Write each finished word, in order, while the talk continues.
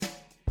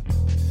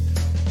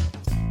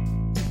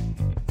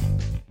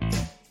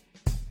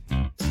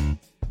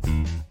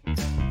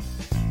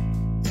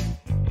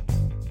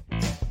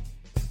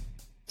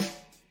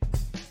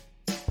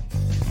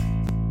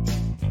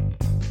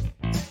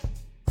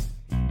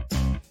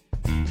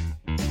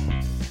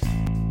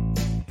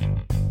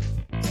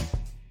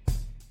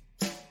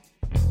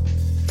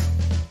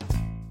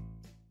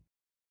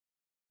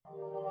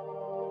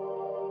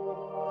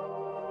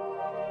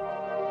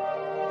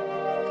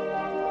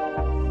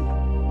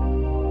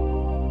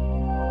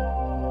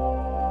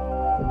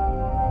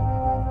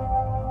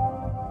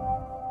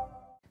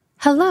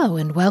Hello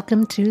and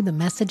welcome to the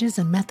Messages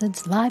and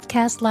Methods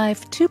Livecast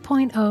Live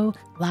 2.0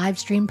 live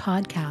stream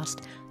podcast,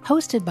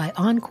 hosted by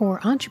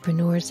Encore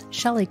entrepreneurs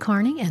Shelley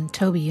Carney and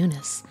Toby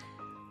Younis.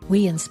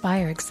 We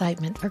inspire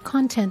excitement for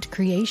content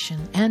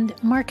creation and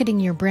marketing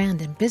your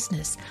brand and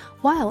business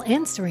while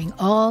answering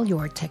all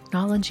your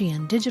technology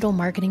and digital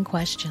marketing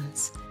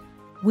questions.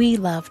 We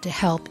love to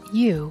help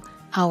you,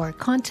 our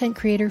content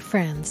creator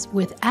friends,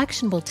 with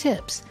actionable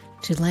tips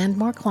to land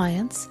more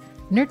clients,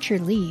 nurture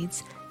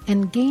leads,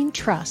 and gain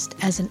trust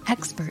as an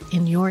expert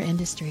in your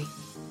industry.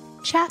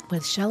 Chat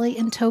with Shelley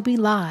and Toby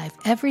live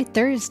every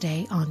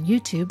Thursday on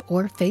YouTube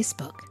or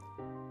Facebook.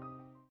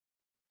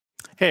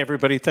 Hey,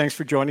 everybody. Thanks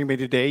for joining me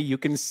today. You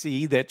can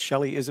see that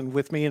Shelley isn't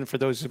with me. And for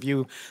those of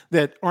you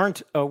that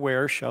aren't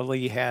aware,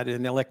 Shelley had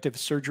an elective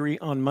surgery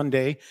on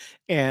Monday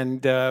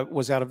and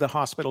was out of the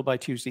hospital by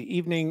Tuesday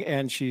evening.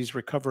 And she's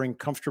recovering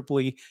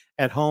comfortably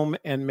at home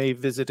and may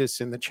visit us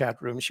in the chat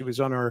room. She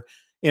was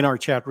in our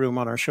chat room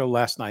on our show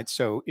last night.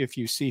 So if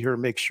you see her,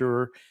 make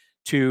sure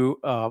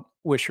to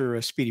wish her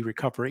a speedy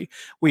recovery.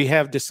 We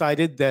have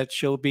decided that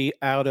she'll be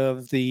out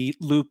of the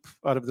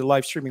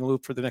live streaming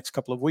loop for the next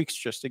couple of weeks,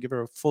 just to give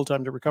her a full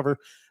time to recover.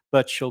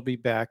 But she'll be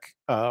back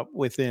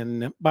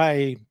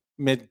by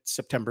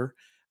mid-September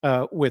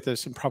with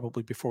us, and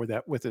probably before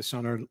that with us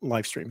on our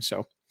live stream.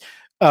 So,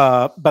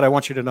 but I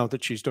want you to know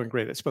that she's doing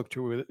great. I spoke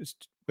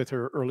with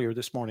her earlier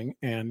this morning,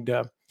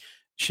 and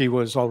she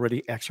was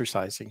already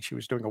exercising. She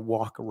was doing a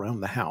walk around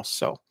the house.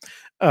 So,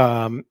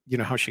 you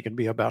know how she can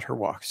be about her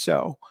walk.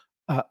 So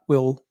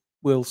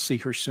we'll see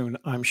her soon,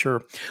 I'm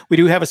sure. We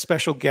do have a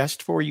special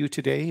guest for you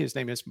today. His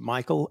name is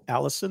Michael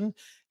Allison.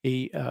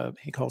 He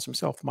calls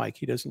himself Mike.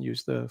 He doesn't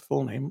use the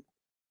full name.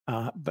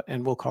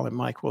 And we'll call him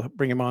Mike. We'll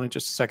bring him on in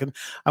just a second.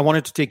 I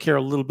wanted to take care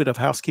of a little bit of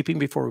housekeeping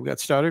before we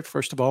got started.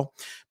 First of all,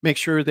 make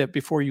sure that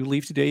before you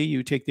leave today,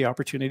 you take the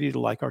opportunity to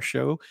like our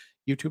show.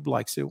 YouTube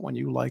likes it when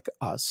you like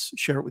us.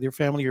 Share it with your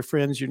family, your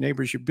friends, your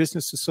neighbors, your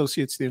business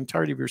associates, the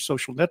entirety of your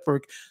social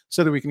network,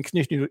 so that we can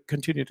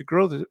continue to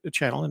grow the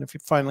channel. And if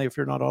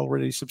you're not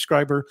already a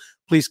subscriber,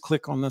 please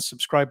click on the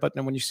subscribe button.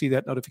 And when you see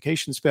that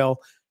notifications bell,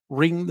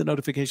 ring the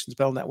notifications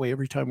bell. And that way,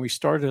 every time we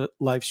start a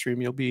live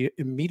stream, you'll be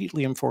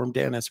immediately informed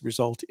and as a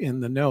result in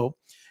the know.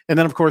 And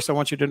then, of course, I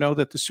want you to know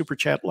that the Super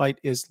Chat light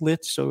is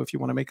lit. So if you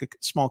want to make a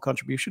small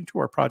contribution to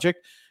our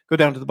project, go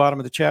down to the bottom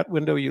of the chat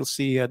window. You'll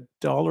see a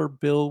dollar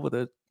bill with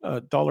a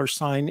dollar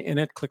sign in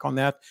it. Click on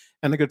that.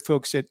 And the good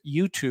folks at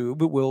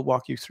YouTube will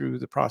walk you through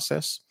the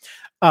process.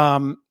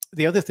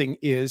 The other thing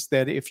is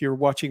that if you're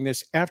watching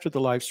this after the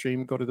live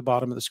stream, go to the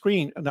bottom of the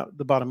screen,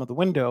 the bottom of the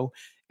window,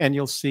 and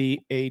you'll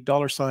see a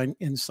dollar sign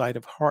inside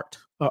of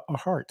a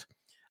heart.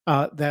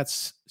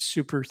 That's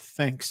super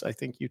thanks, I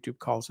think YouTube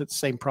calls it.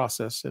 Same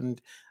process.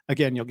 And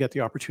again, you'll get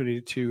the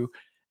opportunity to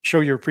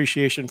show your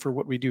appreciation for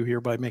what we do here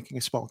by making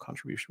a small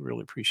contribution.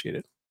 Really appreciate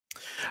it.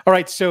 All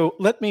right, so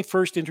let me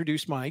first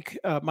introduce Mike.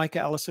 Mike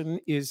Allison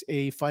is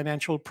a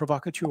financial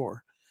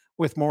provocateur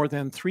with more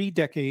than 3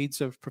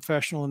 decades of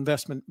professional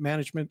investment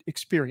management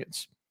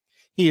experience.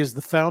 He is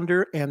the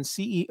founder and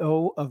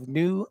CEO of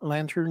New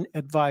Lantern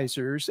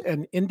Advisors,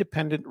 an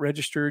independent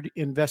registered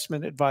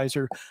investment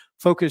advisor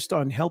focused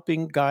on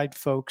helping guide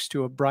folks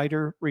to a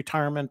brighter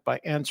retirement by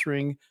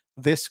answering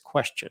this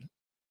question: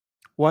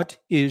 what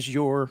is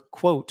your,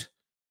 quote,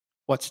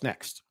 what's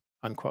next,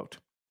 unquote?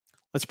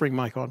 Let's bring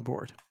Mike on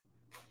board.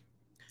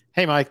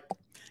 Hey, Mike,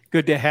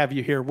 good to have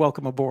you here.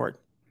 Welcome aboard.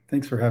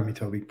 Thanks for having me,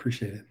 Toby.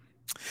 Appreciate it.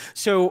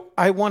 So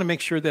I want to make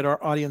sure that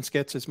our audience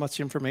gets as much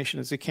information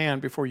as they can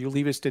before you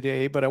leave us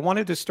today. But I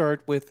wanted to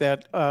start with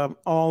that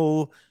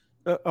how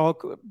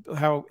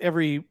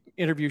every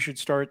interview should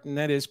start. And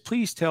that is,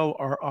 please tell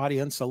our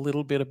audience a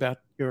little bit about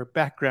your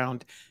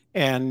background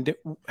and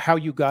how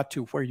you got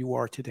to where you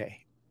are today.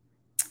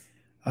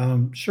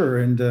 Sure.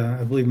 And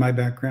I believe my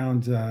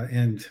background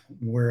and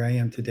where I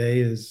am today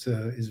is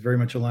very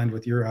much aligned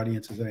with your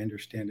audience as I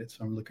understand it.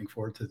 So I'm looking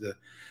forward to the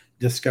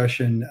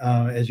discussion.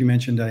 As you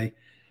mentioned, I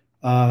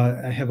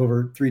have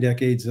over 3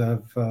 decades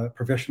of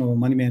professional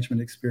money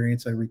management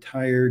experience. I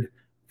retired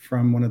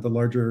from one of the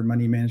larger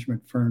money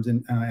management firms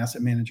and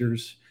asset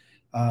managers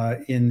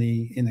in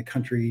the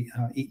country,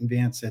 Eaton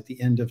Vance, at the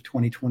end of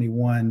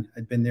 2021.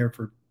 I'd been there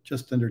for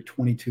just under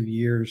 22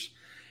 years.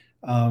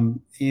 And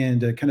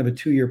kind of a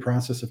 2-year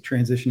process of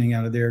transitioning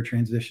out of there,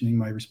 transitioning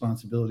my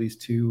responsibilities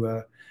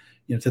to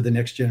the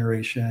next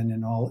generation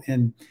and all.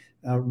 And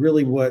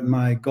really what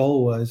my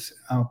goal was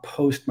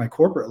post my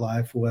corporate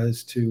life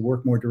was to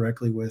work more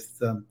directly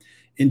with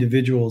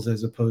individuals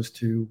as opposed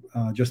to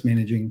just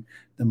managing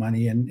the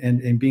money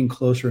and being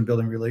closer and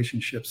building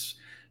relationships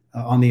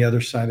on the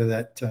other side of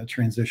that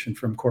transition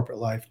from corporate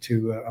life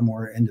to a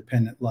more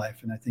independent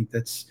life. And I think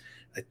that's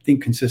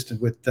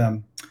consistent with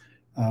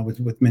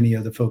many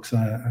of the folks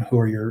who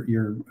are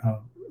your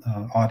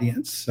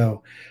audience.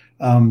 So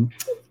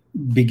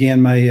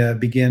began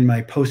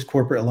my post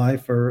corporate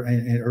life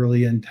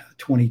early in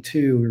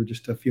 22. We were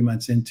just a few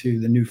months into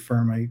the new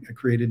firm. I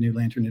created New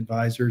Lantern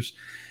Advisors,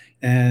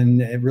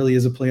 and it really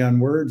is a play on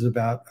words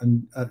about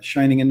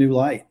shining a new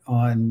light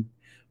on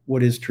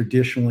what is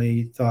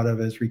traditionally thought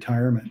of as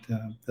retirement.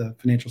 The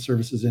financial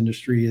services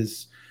industry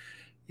is,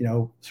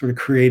 sort of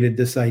created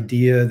this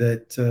idea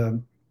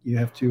that you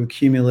have to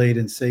accumulate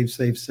and save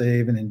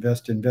and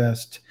invest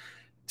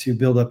to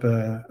build up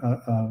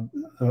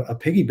a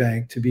piggy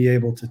bank to be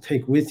able to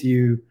take with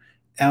you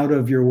out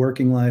of your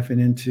working life and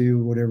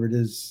into whatever it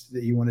is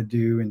that you want to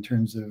do in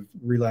terms of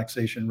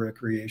relaxation,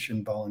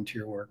 recreation,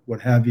 volunteer work, what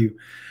have you.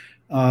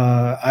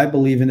 I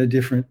believe in a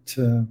different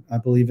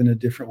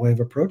way of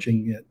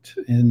approaching it,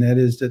 and that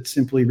is that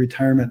simply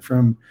retirement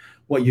from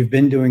what you've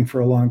been doing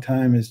for a long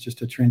time is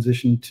just a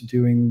transition to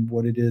doing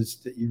what it is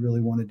that you really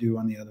want to do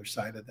on the other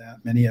side of that.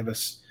 Many of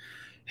us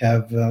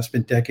have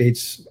spent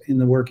decades in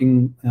the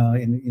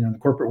the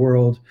corporate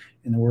world,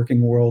 in the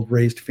working world,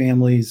 raised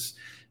families.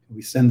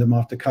 We send them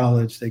off to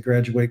college. They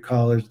graduate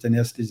college. The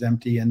nest is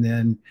empty, and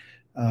then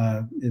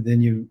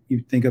you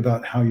think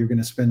about how you're going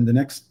to spend the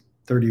next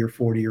 30 or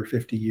 40 or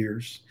 50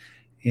 years,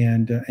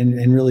 and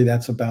really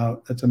that's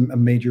a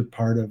major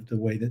part of the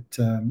way that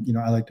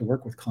I like to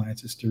work with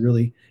clients, is to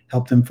really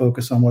help them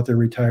focus on what they're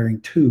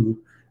retiring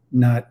to,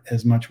 not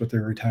as much what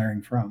they're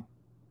retiring from.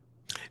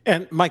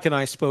 And Mike and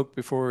I spoke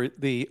before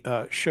the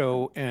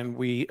show, and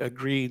we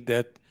agreed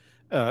that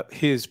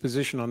his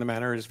position on the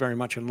matter is very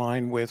much in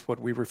line with what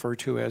we refer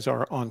to as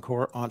our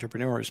encore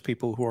entrepreneurs,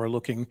 people who are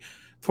looking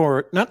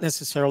for not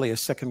necessarily a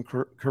second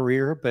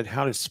career, but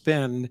how to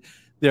spend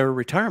their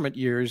retirement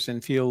years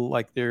and feel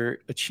like they're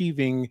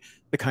achieving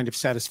the kind of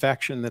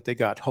satisfaction that they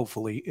got,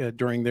 hopefully,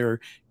 during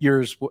their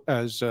years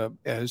as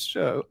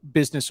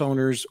business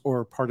owners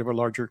or part of a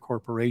larger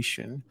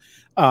corporation.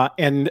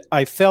 And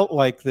I felt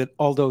like that,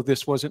 although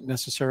this wasn't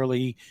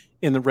necessarily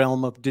in the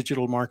realm of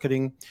digital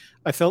marketing,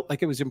 I felt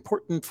like it was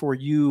important for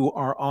you,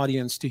 our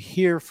audience, to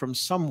hear from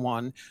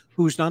someone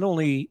who's not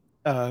only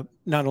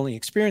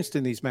experienced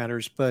in these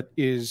matters, but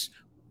is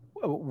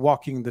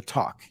walking the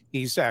talk.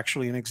 He's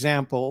actually an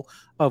example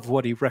of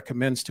what he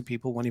recommends to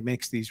people when he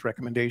makes these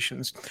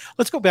recommendations.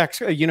 Let's go back.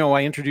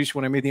 I introduced,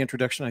 when I made the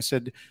introduction, I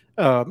said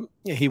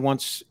he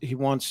wants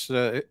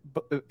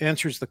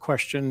answers the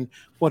question,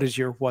 what is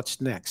your what's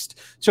next?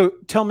 So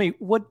tell me,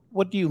 what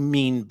do you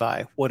mean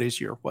by what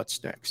is your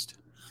what's next?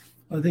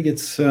 I think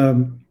it's,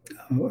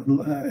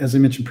 as I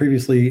mentioned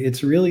previously,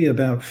 it's really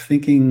about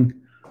thinking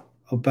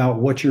about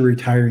what you're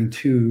retiring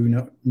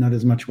to, not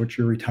as much what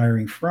you're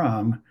retiring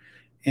from,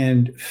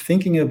 and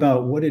thinking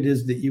about what it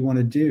is that you want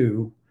to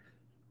do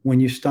when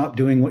you stop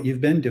doing what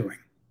you've been doing,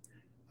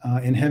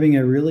 and having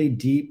a really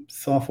deep,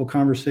 thoughtful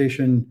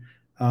conversation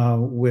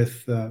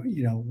with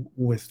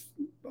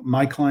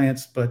my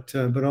clients, but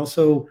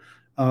also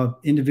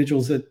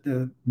individuals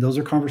that those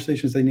are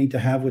conversations they need to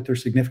have with their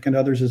significant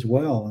others as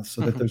well, so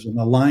that there's an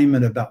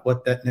alignment about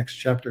what that next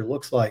chapter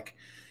looks like,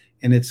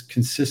 and it's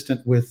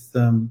consistent with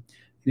the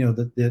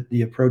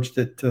approach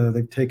that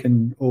they've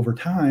taken over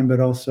time,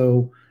 but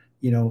also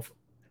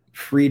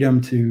freedom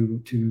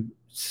to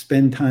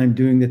spend time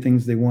doing the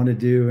things they want to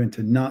do and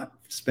to not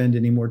spend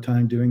any more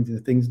time doing the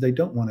things they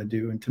don't want to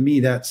do. And to me,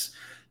 that's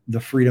the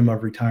freedom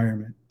of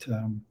retirement,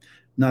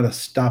 not a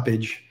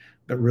stoppage,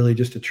 but really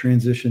just a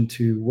transition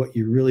to what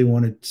you really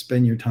want to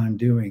spend your time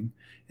doing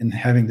and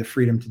having the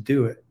freedom to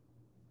do it.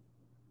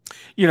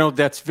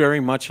 That's very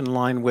much in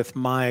line with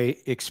my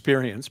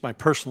experience, my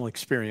personal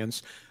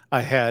experience.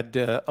 I had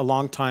a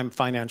longtime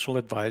financial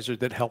advisor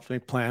that helped me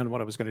plan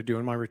what I was going to do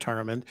in my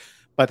retirement.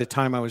 By the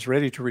time I was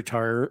ready to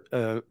retire,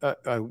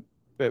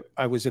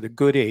 I was at a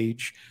good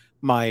age.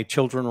 My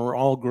children were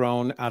all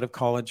grown, out of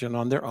college and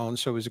on their own,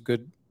 so it was a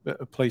good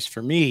place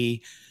for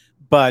me.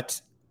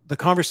 But the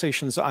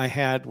conversations I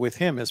had with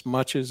him, as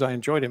much as I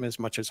enjoyed him, as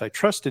much as I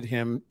trusted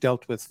him,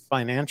 dealt with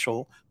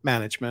financial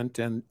management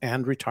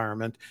and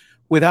retirement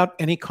without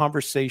any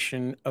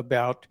conversation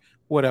about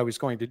what I was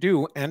going to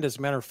do. And as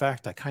a matter of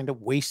fact, I kind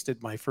of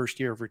wasted my first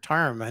year of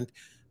retirement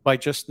by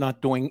just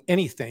not doing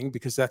anything,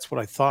 because that's what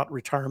I thought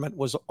retirement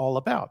was all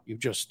about. You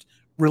just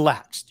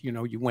relaxed,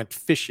 you went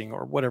fishing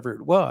or whatever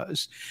it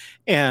was.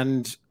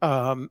 And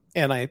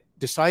I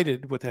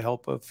decided, with the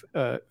help of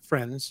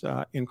friends,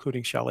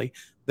 including Shelley,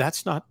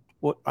 that's not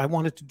what I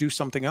wanted to do.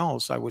 Something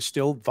else. I was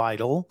still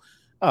vital.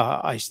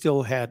 I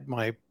still had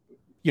my,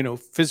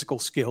 physical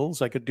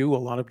skills. I could do a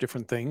lot of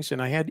different things,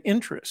 and I had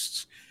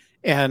interests.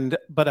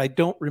 But I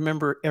don't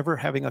remember ever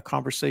having a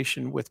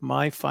conversation with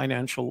my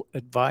financial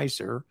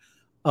advisor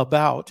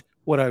about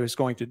what I was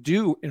going to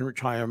do in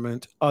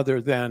retirement, other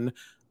than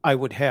I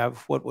would have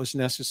what was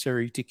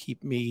necessary to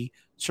keep me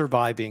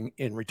surviving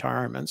in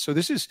retirement. So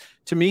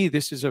to me,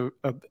 this is a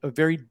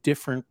very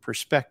different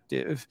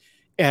perspective.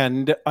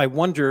 And I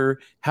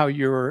wonder how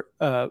your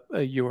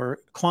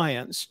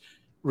clients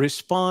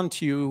respond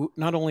to you,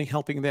 not only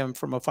helping them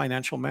from a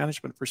financial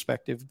management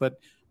perspective, but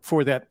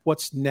for that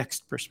what's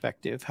next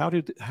perspective. How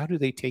do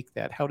they take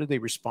that? How do they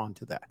respond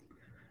to that?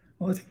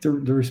 Well, I think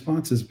the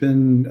response has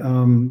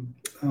been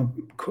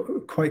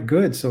quite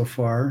good so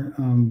far,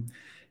 and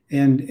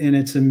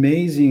it's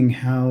amazing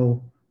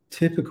how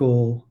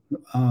typical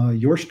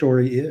your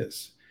story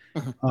is.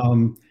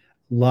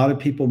 lot of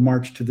people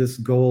march to this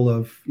goal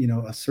of,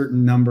 a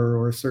certain number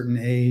or a certain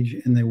age,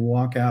 and they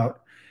walk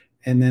out,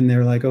 and then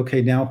they're like,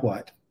 okay, now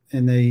what?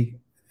 And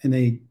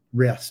they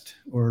rest,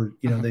 or,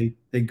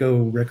 they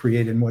go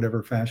recreate in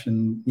whatever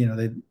fashion,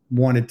 they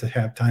wanted to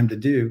have time to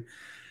do.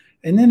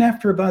 And then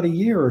after about a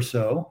year or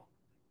so,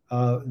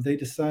 they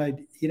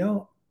decide,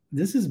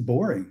 this is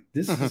boring.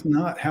 This is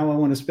not how I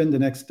want to spend the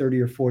next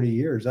 30 or 40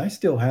 years. I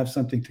still have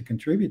something to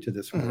contribute to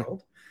this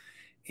world.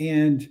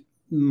 And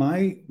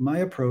my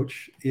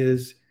approach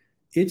is,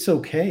 it's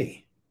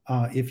okay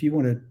if you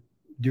want to,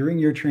 during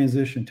your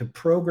transition, to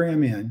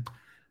program in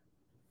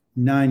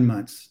 9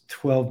 months,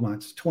 12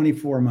 months,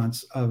 24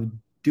 months of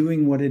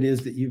doing what it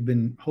is that you've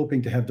been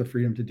hoping to have the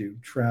freedom to do: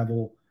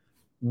 travel,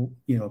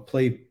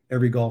 play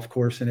every golf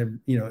course, and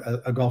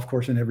a golf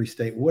course in every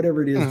state,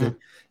 whatever it is that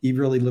you've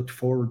really looked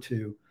forward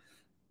to.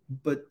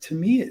 But to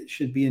me, it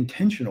should be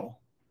intentional,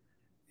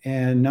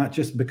 and not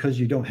just because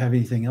you don't have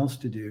anything else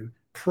to do.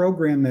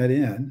 Program that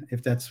in,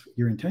 if that's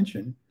your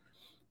intention,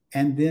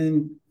 and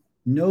then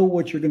know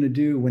what you're going to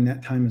do when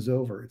that time is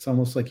over. It's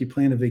almost like you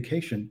plan a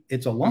vacation.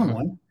 It's a long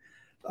one,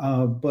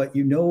 but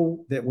you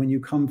know that when you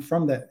come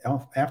from that,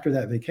 after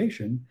that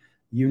vacation,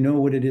 you know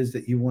what it is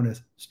that you want to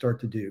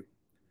start to do,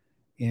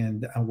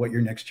 and what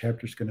your next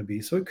chapter is going to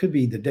be. So it could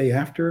be the day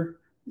after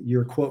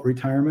your quote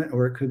retirement,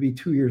 or it could be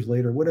 2 years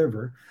later,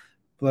 whatever.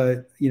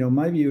 But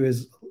my view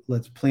is,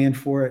 let's plan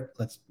for it.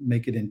 Let's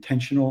make it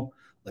intentional.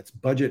 Let's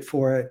budget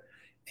for it,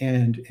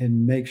 and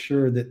make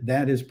sure that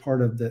that is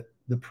part of the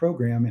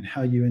program and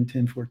how you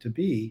intend for it to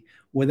be,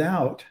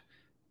 without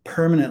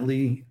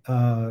permanently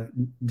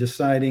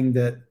deciding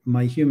that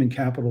my human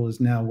capital is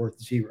now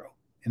worth zero,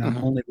 and I'm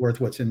only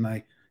worth what's in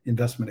my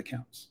investment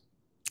accounts.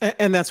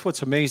 And that's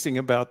what's amazing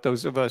about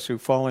those of us who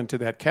fall into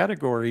that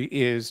category,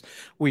 is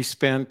we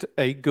spent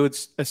a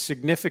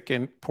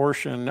significant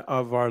portion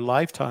of our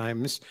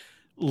lifetimes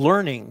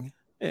learning,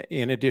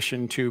 in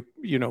addition to,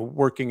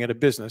 working at a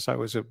business. I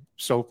was a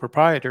sole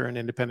proprietor and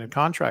independent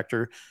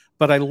contractor,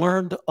 but I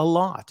learned a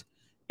lot.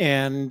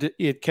 And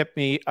it kept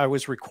me, I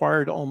was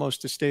required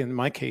almost to stay, in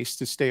my case,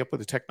 to stay up with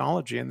the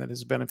technology, and that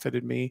has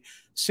benefited me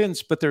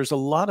since. But there's a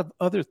lot of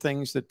other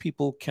things that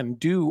people can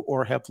do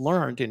or have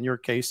learned, in your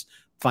case,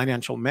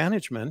 financial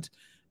management,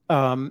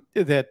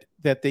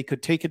 that they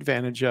could take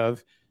advantage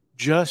of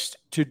just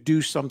to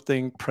do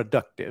something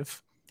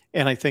productive.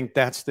 And I think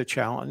that's the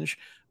challenge.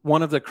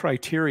 One of the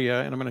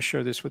criteria, and I'm going to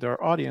share this with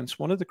our audience,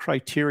 one of the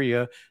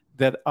criteria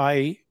that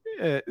I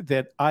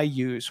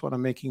use when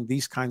I'm making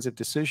these kinds of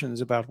decisions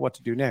about what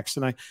to do next,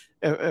 and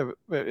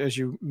as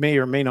you may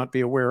or may not be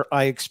aware,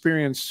 I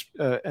experience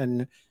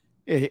a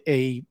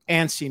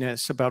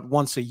antsiness about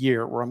once a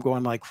year, where I'm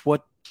going like,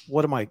 what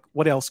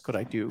else could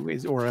I do?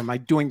 Or am I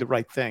doing the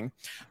right thing?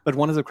 But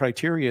one of the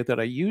criteria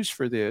that I use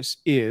for this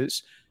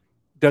is,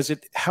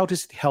 how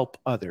does it help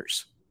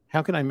others?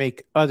 How can I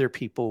make other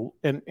people,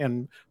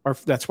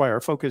 that's why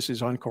our focus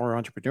is Encore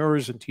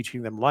entrepreneurs and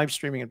teaching them live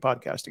streaming and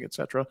podcasting, et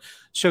cetera.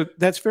 So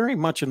that's very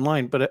much in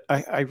line, but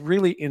I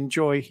really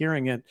enjoy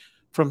hearing it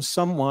from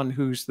someone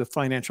who's the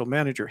financial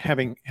manager,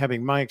 having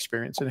my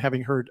experience and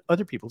having heard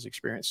other people's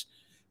experience.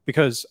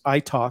 Because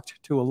Shelly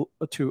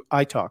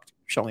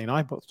and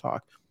I both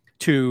talk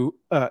to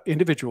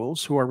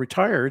individuals who are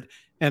retired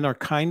and are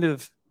kind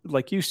of,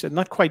 like you said,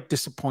 not quite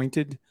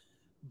disappointed,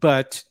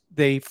 but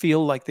they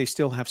feel like they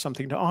still have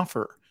something to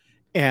offer,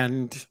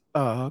 and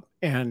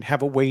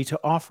have a way to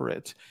offer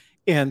it.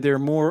 And they're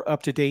more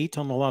up to date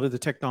on a lot of the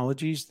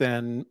technologies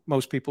than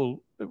most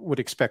people would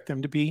expect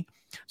them to be,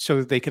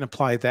 so they can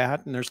apply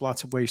that. And there's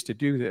lots of ways to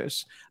do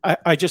this.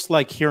 I just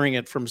like hearing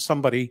it from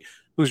somebody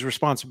whose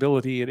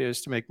responsibility it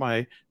is to make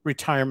my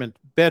retirement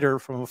better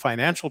from a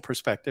financial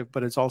perspective,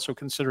 but it's also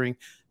considering,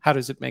 how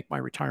does it make my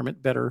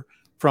retirement better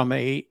from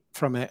a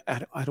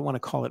I don't want to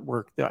call it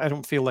work. I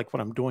don't feel like what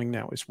I'm doing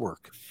now is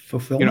work.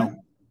 Fulfillment.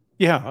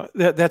 Yeah,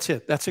 that's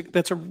it.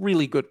 That's a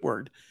really good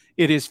word.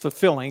 It is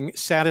fulfilling,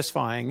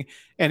 satisfying,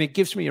 and it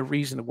gives me a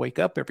reason to wake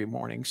up every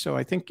morning. So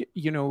I think,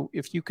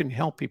 if you can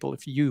help people,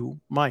 if you,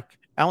 Mike,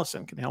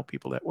 Allison, can help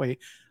people that way,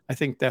 I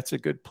think that's a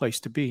good place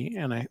to be.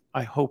 And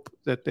I hope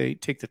that they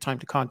take the time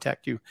to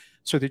contact you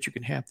so that you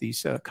can have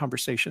these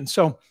conversations.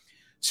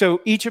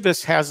 So each of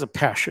us has a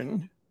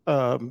passion.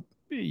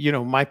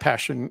 My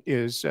passion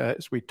is,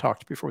 as we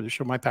talked before the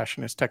show, my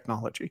passion is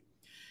technology,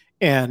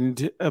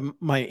 and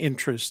my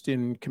interest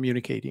in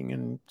communicating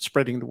and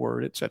spreading the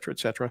word, et cetera, et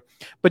cetera.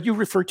 But you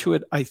refer to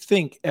it, I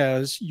think,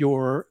 as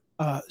your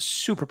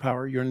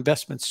superpower, your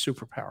investment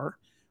superpower.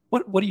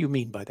 What do you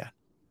mean by that?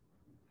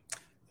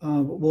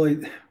 Well,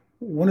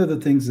 one of the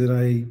things that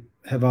I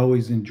have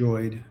always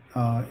enjoyed,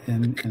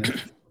 and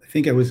I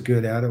think I was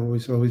good at, I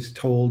was always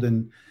told,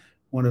 and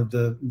one of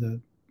the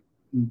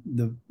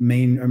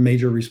main or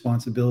major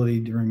responsibility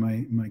during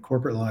my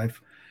corporate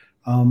life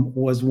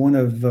was one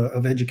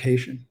of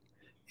education,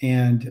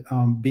 and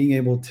being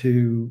able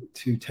to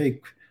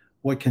take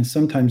what can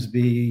sometimes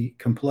be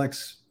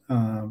complex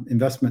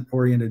investment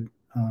oriented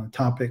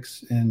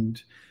topics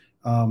and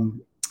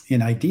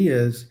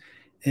ideas,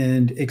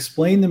 and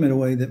explain them in a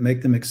way that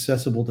make them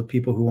accessible to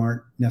people who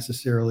aren't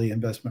necessarily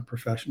investment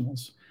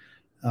professionals.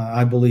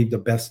 I believe the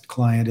best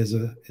client is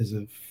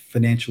a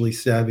financially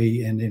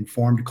savvy and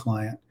informed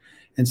client.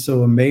 And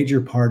so a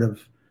major part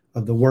of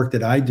the work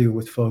that I do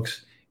with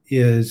folks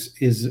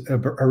is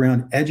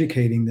around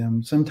educating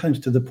them, sometimes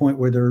to the point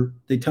where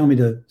they tell me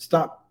to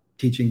stop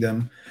teaching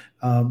them,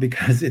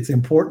 because it's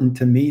important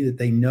to me that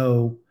they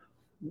know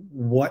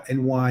what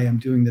and why I'm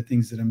doing the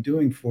things that I'm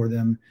doing for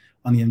them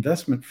on the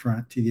investment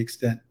front to the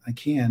extent I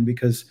can,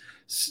 because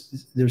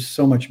there's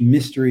so much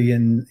mystery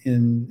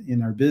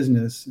in our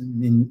business,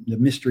 in the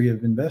mystery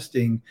of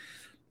investing,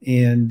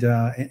 and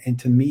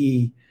to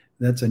me,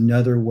 that's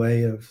another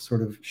way of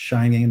sort of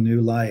shining a new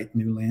light,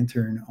 new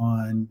lantern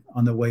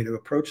on the way to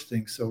approach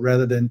things. So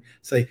rather than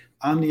say,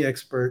 I'm the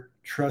expert,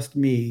 trust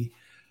me,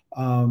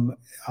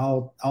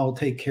 I'll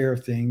take care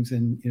of things,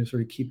 and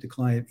sort of keep the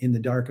client in the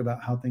dark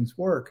about how things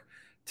work.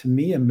 To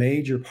me, a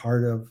major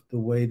part of the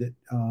way that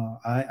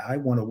I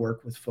want to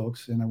work with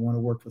folks, and I want to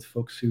work with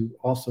folks who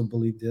also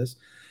believe this,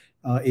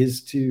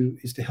 is to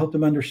help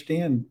them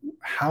understand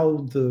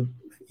how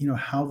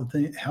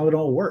it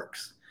all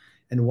works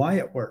and why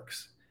it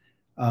works.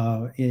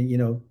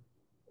 And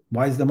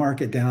why is the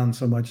market down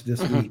so much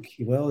this week?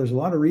 Well, there's a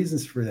lot of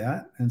reasons for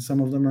that, and some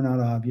of them are not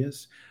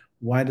obvious.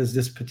 Why does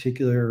this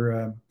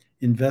particular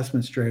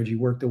investment strategy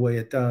work the way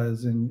it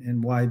does,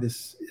 and why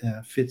this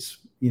fits,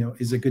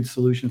 is a good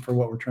solution for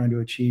what we're trying to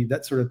achieve,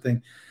 that sort of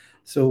thing.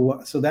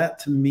 So that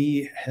to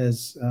me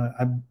has,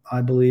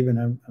 I believe,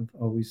 and I've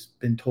always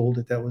been told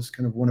that was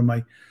kind of one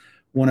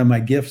of my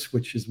gifts,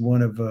 which is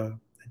one of a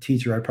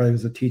teacher. I probably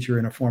was a teacher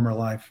in a former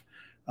life,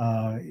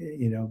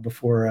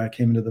 before I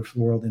came into this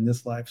world in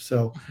this life.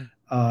 So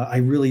I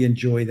really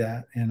enjoy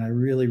that, and I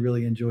really,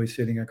 really enjoy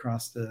sitting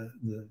across the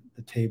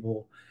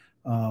table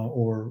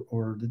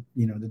or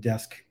the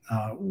desk,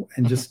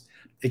 and just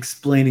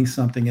explaining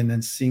something, and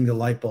then seeing the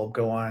light bulb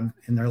go on,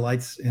 and their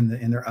lights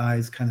in their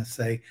eyes kind of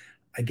say,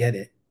 I get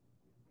it.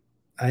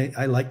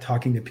 I like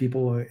talking to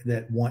people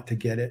that want to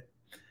get it,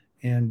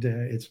 and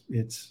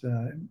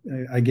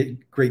I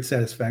get great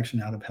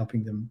satisfaction out of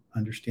helping them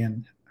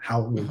understand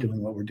how we're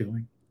doing what we're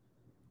doing.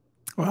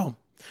 Well,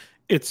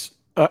 it's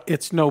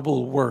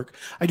noble work.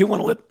 I do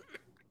want to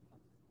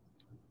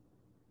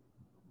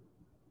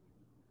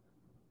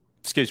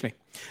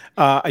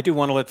I do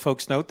want to let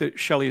folks know that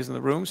Shelley is in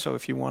the room. So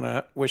if you want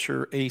to wish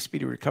her a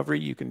speedy recovery,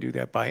 you can do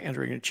that by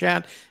entering a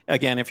chat.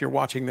 Again, if you're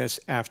watching this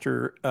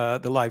after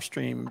the live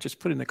stream, just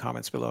put in the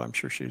comments below. I'm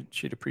sure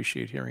she'd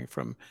appreciate hearing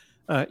from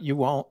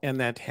you all. And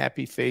that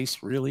happy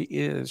face really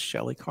is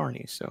Shelley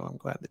Carney. So I'm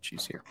glad that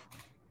she's here.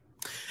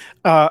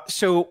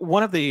 So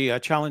one of the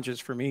challenges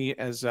for me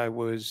as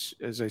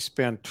I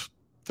spent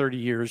 30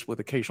 years with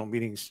occasional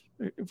meetings,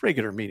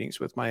 regular meetings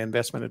with my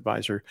investment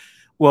advisor,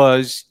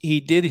 was he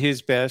did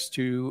his best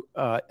to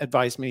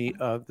advise me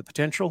of the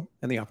potential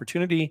and the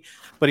opportunity,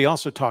 but he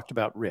also talked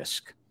about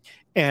risk.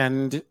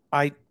 And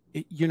I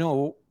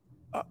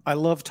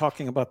love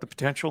talking about the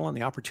potential and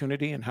the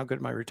opportunity and how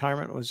good my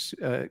retirement was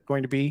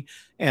going to be.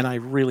 And I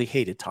really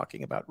hated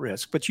talking about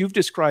risk. But you've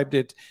described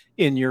it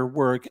in your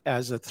work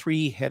as a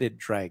three-headed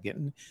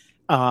dragon.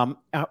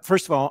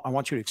 First of all, I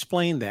want you to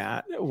explain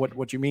that,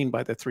 what you mean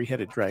by the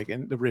three-headed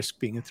dragon, the risk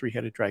being a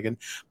three-headed dragon,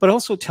 but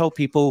also tell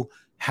people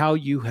how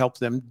you help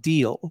them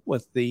deal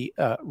with the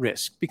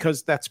risk,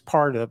 because that's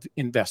part of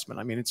investment.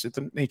 I mean, it's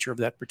the nature of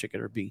that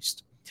particular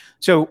beast.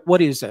 So what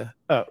is a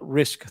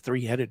risk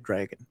three-headed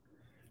dragon?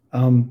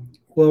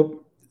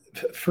 Well,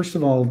 first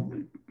of all,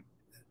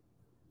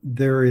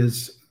 there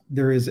is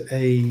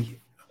a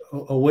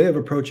way of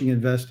approaching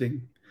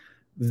investing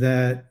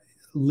that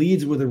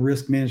leads with a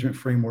risk management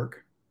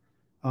framework,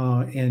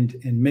 and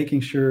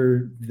making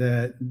sure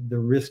that the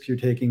risk you're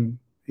taking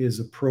is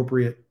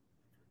appropriate,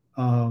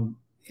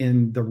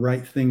 and the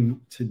right thing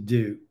to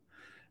do.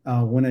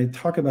 When I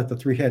talk about the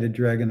three-headed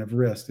dragon of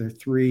risk, there are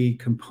three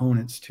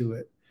components to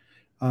it.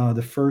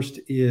 The first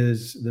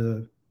is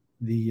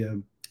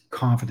the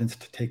confidence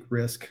to take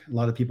risk. A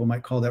lot of people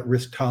might call that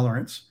risk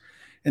tolerance.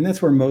 And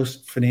that's where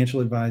most financial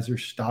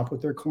advisors stop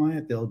with their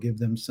client. They'll give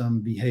them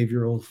some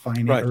behavioral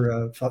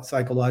or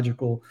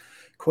psychological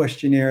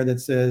questionnaire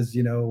that says,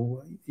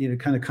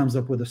 kind of comes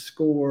up with a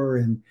score.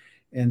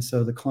 And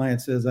so the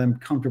client says, I'm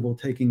comfortable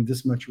taking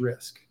this much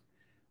risk.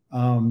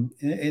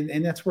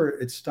 And that's where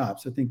it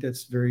stops. I think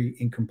that's very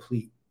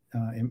incomplete,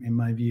 in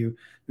my view.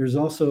 There's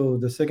also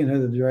the second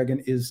head of the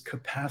dragon is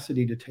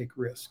capacity to take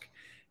risk.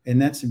 And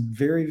that's a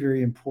very,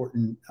 very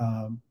important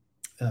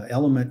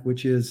element,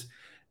 which is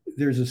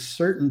there's a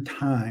certain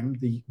time,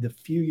 the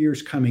few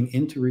years coming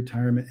into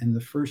retirement and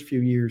the first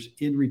few years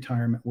in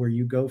retirement, where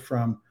you go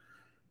from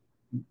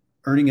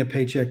earning a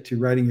paycheck to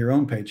writing your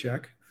own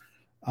paycheck.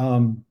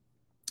 And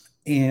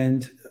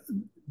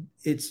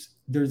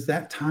there's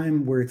that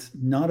time where it's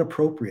not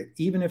appropriate,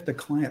 even if the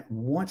client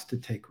wants to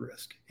take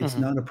risk, it's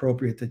not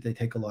appropriate that they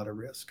take a lot of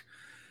risk.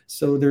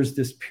 So there's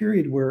this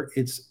period where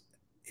it's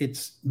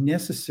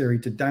necessary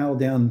to dial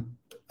down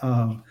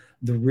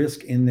the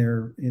risk in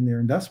their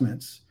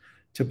investments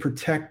to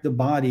protect the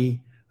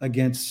body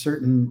against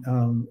certain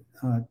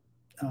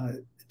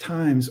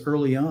times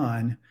early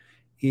on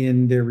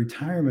in their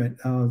retirement.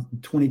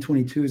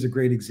 2022 is a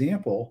great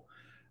example.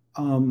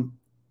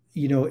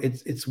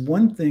 It's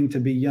one thing to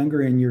be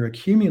younger and you're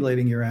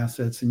accumulating your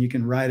assets and you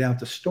can ride out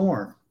the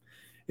storm.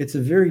 It's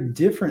a very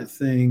different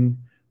thing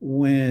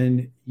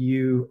when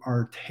you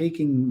are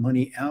taking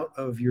money out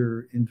of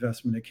your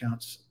investment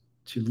accounts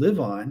to live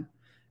on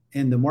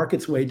and the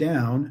market's way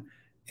down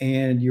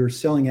and you're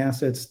selling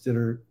assets that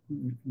are,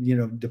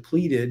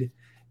 depleted,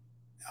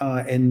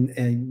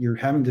 and you're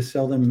having to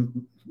sell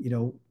them,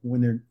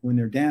 when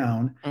they're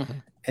down. Mm-hmm.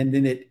 And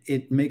then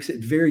it makes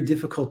it very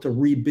difficult to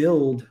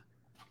rebuild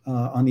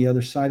on the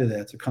other side of that.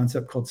 It's a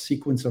concept called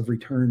sequence of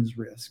returns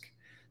risk.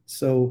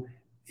 So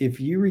if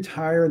you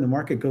retire and the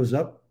market goes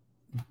up,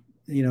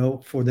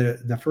 for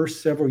the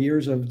first several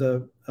years of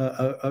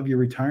your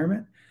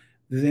retirement,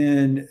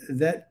 then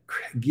that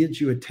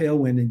gives you a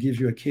tailwind and gives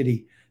you a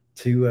kitty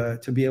to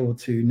be able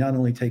to not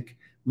only take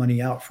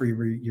money out for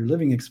your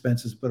living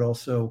expenses, but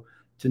also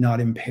to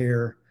not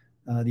impair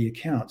the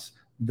accounts.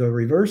 The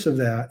reverse of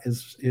that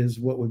is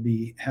what would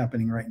be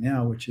happening right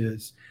now, which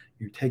is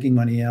you're taking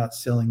money out,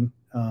 selling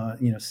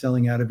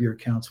out of your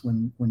accounts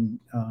when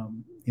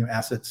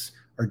assets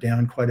are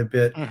down quite a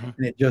bit, Mm-hmm.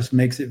 and it just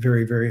makes it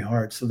very, very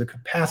hard. So the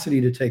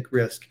capacity to take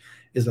risk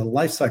is a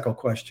life cycle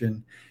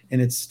question,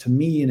 and it's, to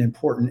me, an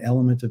important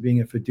element of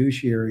being a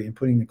fiduciary and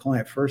putting the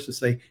client first to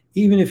say,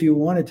 even if you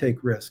want to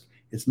take risk,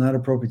 it's not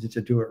appropriate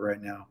to do it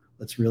right now.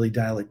 Let's really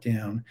dial it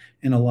down.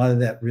 And a lot of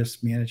that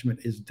risk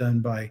management is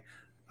done by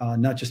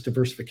not just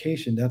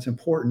diversification, that's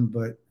important,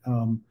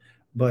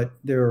 but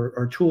there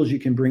are tools you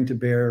can bring to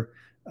bear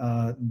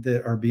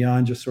that are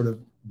beyond just sort of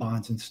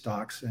bonds and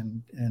stocks,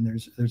 and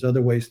there's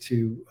other ways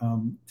to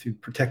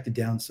protect the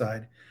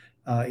downside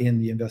in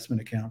the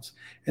investment accounts.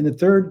 And the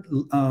third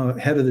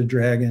head of the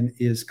dragon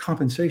is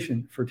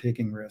compensation for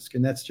taking risk,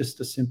 and that's just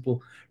a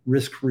simple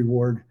risk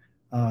reward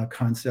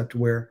concept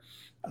where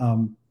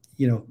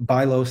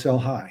buy low, sell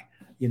high.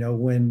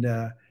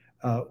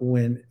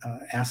 When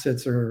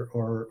assets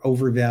are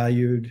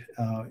overvalued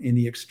in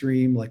the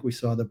extreme, like we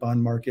saw the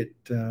bond market,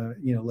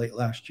 late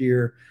last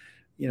year,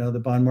 the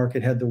bond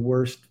market had the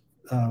worst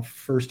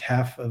first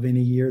half of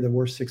any year, the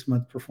worst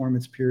 6-month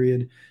performance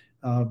period,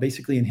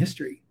 basically in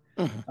history.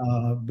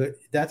 Mm-hmm. But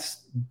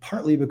that's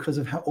partly because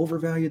of how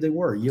overvalued they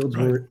were. Yields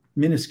Right. were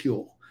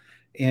minuscule,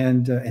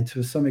 and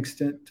to some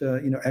extent,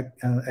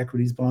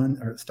 equities, bond,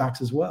 or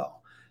stocks as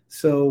well.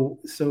 So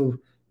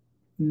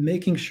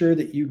making sure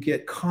that you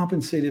get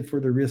compensated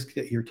for the risk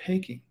that you're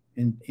taking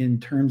in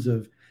terms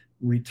of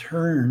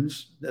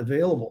returns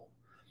available.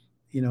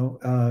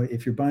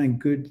 If you're buying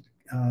good,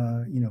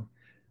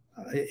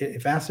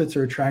 if assets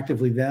are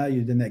attractively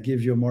valued, then that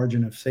gives you a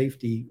margin of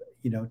safety,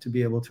 to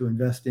be able to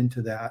invest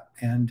into that.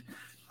 And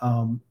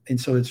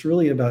so it's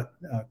really about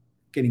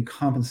getting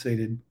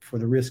compensated for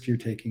the risk you're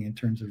taking in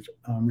terms of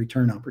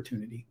return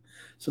opportunity.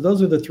 So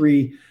those are the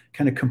three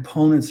kind of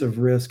components of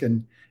risk.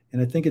 And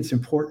I think it's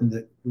important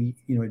that we,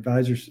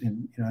 advisors,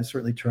 and I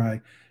certainly try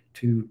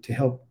to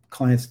help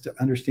clients to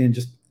understand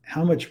just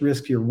how much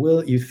risk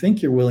you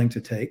think you're willing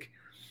to take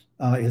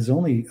is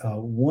only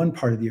one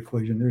part of the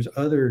equation. There's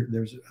other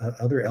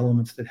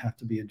elements that have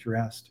to be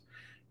addressed.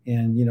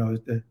 And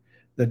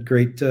that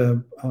great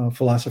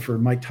philosopher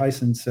Mike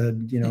Tyson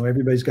said,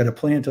 everybody's got a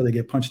plan until they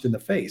get punched in the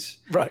face.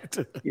 Right.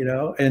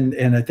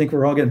 And I think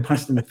we're all getting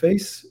punched in the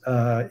face,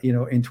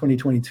 in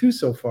 2022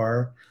 so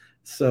far.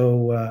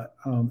 So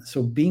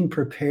being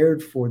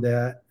prepared for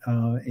that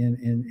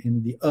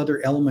in the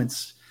other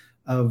elements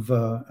of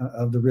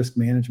the risk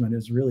management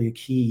is really a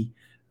key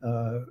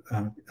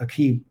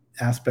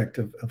aspect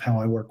of how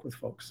I work with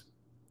folks.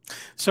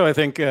 So I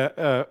think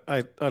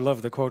I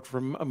love the quote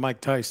from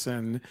Mike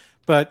Tyson,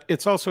 but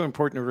it's also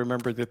important to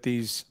remember that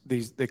these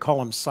they call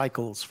them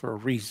cycles for a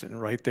reason,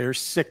 right? They're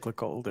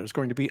cyclical. There's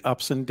going to be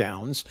ups and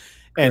downs,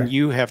 and Correct.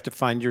 you have to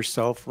find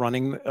yourself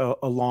running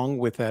along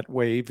with that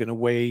wave in a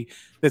way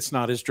that's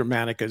not as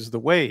dramatic as the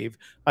wave.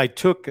 I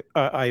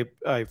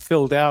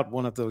filled out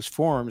one of those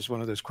forms,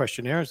 one of those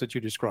questionnaires that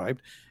you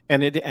described,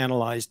 and it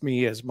analyzed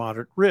me as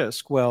moderate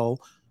risk.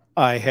 Well,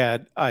 I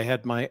had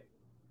my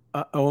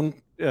own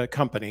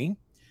company.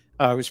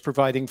 I was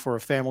providing for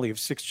a family of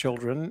 6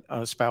 children,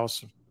 a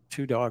spouse,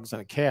 2 dogs,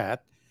 and a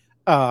cat.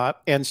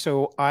 And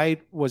so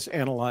I was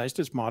analyzed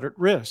as moderate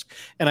risk.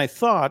 And I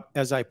thought,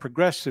 as I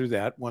progressed through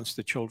that, once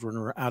the children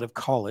were out of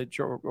college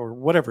or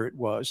whatever it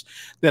was,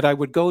 that I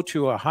would go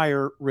to a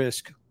higher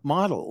risk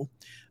model.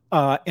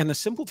 And the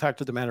simple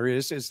fact of the matter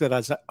is that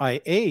as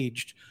I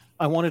aged,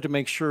 I wanted to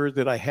make sure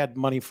that I had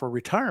money for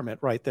retirement,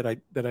 right? That I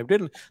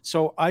didn't.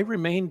 So I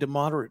remained a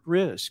moderate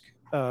risk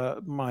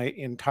my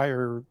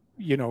entire,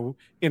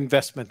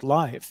 investment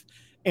life.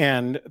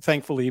 And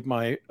thankfully,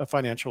 my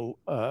financial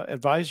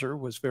advisor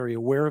was very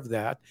aware of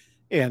that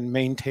and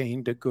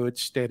maintained a good,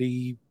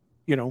 steady,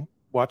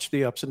 watch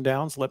the ups and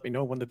downs, let me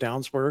know when the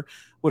downs were,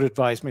 would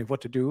advise me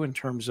what to do in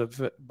terms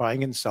of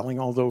buying and selling.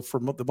 Although for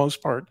the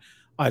most part,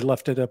 I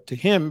left it up to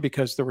him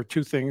because there were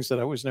 2 things that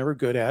I was never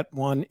good at.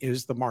 One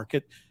is the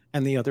market,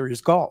 and the other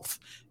is golf.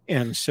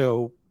 And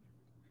so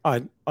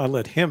I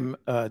let him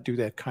do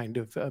that kind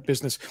of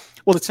business.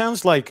 Well, it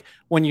sounds like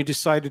when you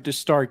decided to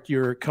start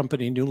your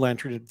company, New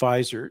Lantern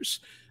Advisors,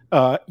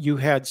 you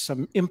had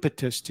some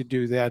impetus to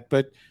do that.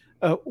 But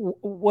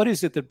what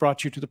is it that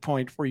brought you to the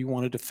point where you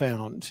wanted to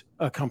found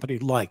a company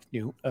like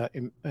New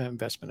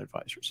Investment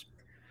Advisors?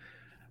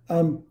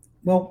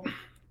 Well,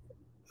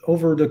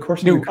 over the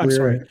course of my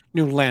career,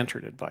 New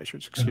Lantern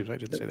Advisors. Excuse me, I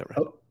didn't say that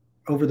right.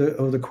 Over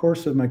the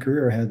course of my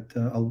career, I had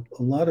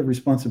a lot of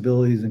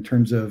responsibilities in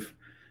terms of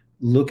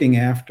looking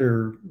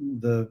after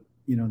the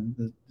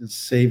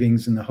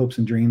savings and the hopes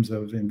and dreams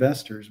of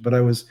investors. But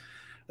I was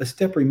a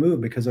step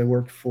removed because I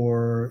worked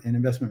for an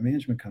investment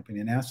management company,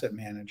 an asset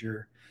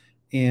manager,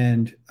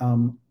 and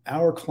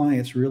our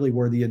clients really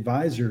were the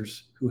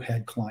advisors who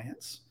had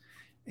clients.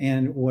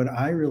 And what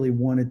I really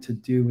wanted to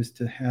do was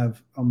to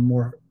have a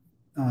more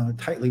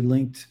tightly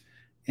linked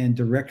and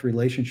direct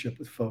relationship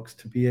with folks,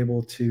 to be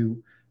able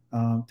to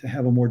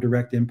have a more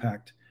direct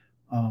impact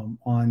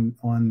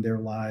on their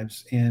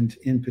lives. And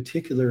in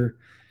particular,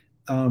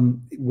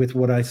 with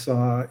what I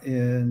saw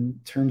in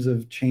terms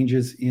of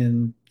changes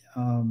in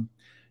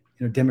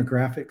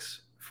demographics,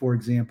 for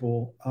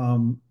example,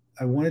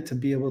 I wanted to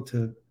be able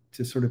to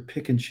sort of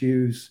pick and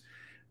choose,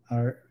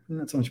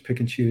 not so much pick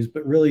and choose,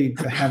 but really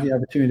to have the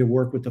opportunity to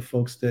work with the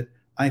folks that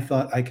I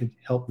thought I could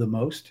help the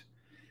most.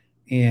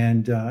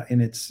 And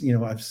it's,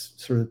 I've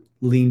sort of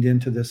leaned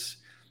into this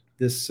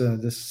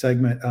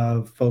segment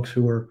of folks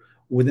who are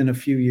within a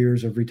few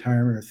years of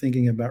retirement or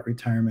thinking about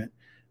retirement,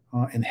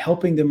 and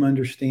helping them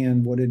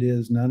understand what it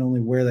is, not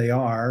only where they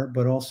are,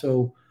 but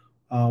also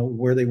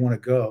where they want to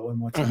go and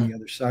what's on the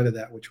other side of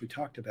that, which we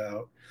talked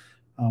about.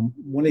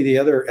 One of the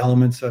other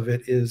elements of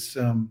it is,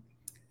 and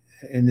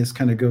this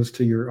kind of goes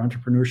to your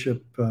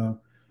entrepreneurship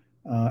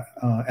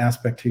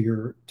aspect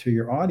to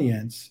your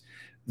audience,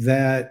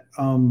 that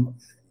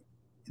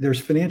there's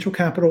financial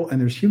capital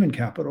and there's human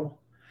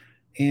capital.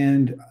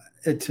 And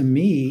to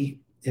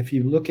me, if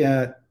you look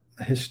at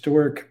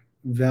historic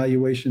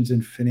valuations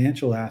in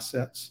financial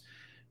assets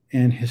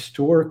and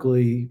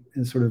historically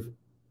in sort of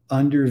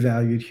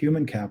undervalued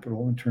human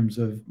capital in terms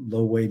of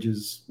low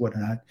wages,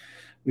 whatnot,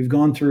 we've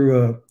gone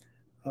through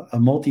a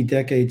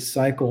multi-decade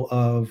cycle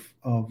of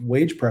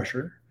wage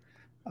pressure,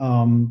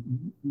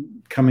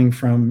 coming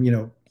from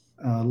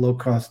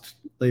low-cost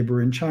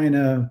labor in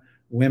China,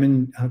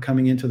 women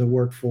coming into the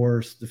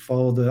workforce, the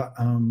fall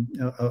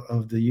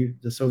of the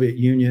Soviet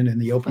Union and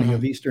the opening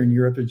of Eastern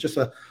Europe. It's just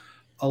a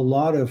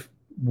lot of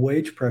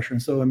wage pressure.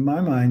 And so in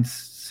my mind,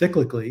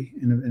 cyclically,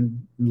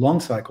 in long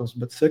cycles,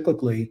 but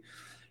cyclically,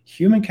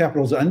 human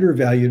capital is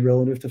undervalued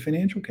relative to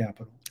financial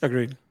capital.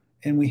 Agreed.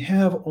 And we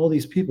have all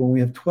these people. We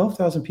have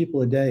 12,000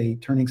 people a day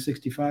turning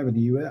 65 in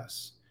the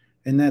U.S.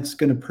 And that's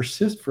going to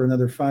persist for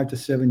another 5 to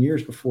 7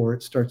 years before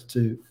it starts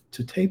to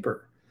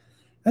taper.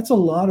 That's a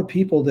lot of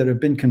people that have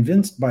been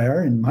convinced by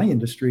my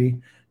industry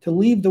to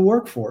leave the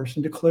workforce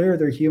and declare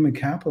their human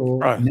capital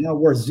now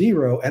worth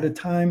zero at a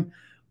time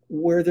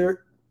where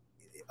they're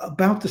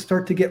about to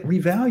start to get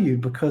revalued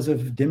because of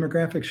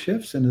demographic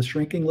shifts and the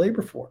shrinking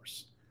labor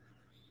force.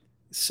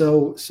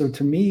 So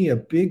to me, a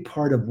big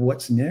part of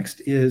what's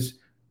next is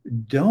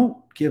don't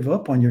give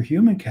up on your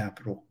human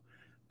capital,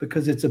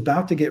 because it's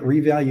about to get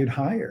revalued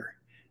higher.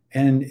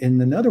 And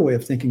another way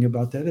of thinking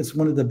about that is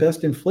one of the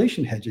best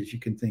inflation hedges you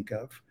can think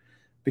of,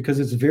 because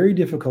it's very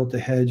difficult to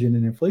hedge in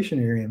an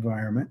inflationary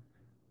environment,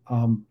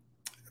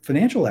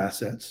 financial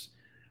assets,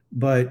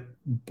 but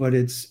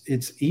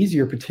it's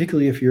easier,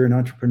 particularly if you're an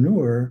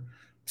entrepreneur,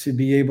 to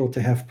be able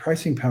to have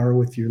pricing power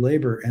with your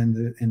labor and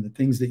the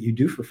things that you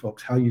do for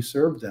folks, how you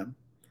serve them.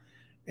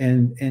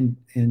 And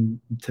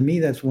to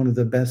me, that's one of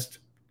the best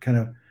kind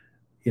of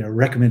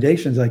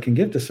recommendations I can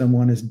give to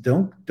someone is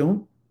don't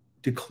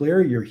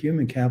declare your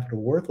human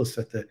capital worthless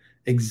at the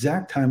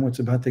exact time what's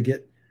about to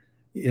get.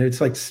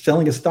 It's like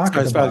selling a stock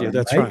at the bottom, value.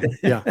 That's right.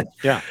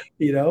 Yeah.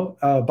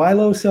 Buy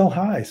low, sell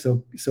high.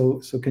 So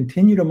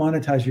continue to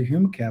monetize your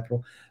human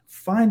capital.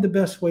 Find the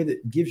best way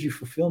that gives you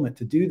fulfillment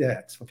to do that.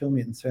 It's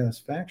fulfillment and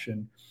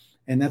satisfaction.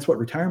 And that's what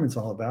retirement's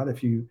all about.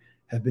 If you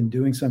have been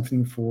doing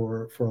something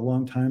for a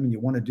long time and you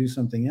want to do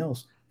something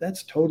else,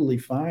 that's totally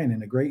fine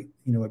and a great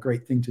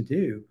thing to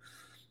do.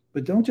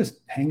 But don't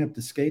just hang up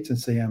the skates and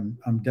say, I'm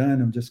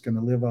done. I'm just going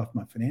to live off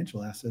my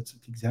financial assets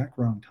at the exact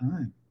wrong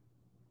time.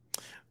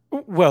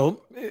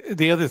 Well,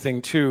 the other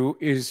thing too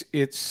is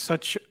it's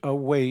such a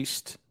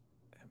waste,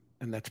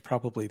 and that's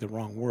probably the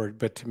wrong word,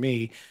 but to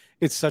me,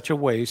 it's such a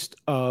waste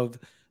of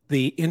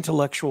the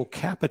intellectual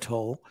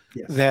capital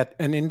that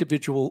an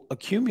individual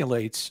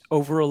accumulates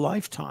over a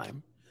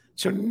lifetime.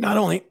 So not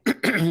only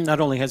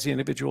has the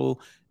individual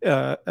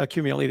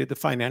accumulated the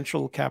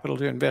financial capital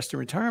to invest in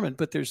retirement,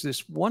 but there's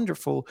this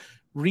wonderful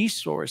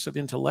resource of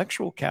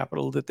intellectual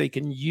capital that they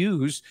can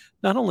use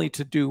not only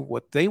to do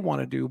what they want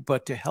to do,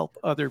 but to help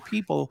other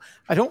people.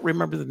 I don't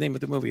remember the name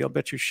of the movie. I'll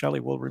bet you Shelley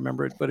will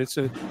remember it, but it's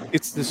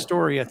the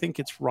story. I think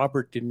it's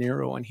Robert De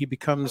Niro, and he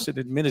becomes an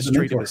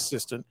administrative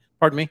assistant.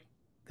 Pardon me?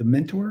 The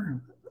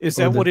Mentor? Is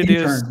or that the what it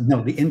is? intern?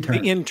 No, the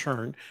intern. The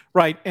intern,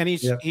 right? And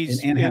Yep. And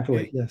Anne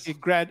Hathaway, yes.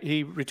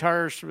 He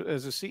retires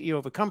as a CEO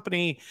of a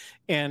company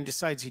and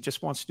decides he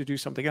just wants to do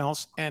something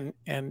else, and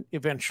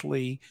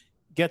eventually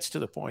gets to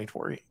the point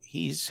where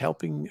he's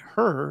helping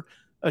her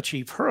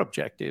achieve her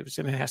objectives,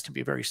 and it has to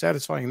be very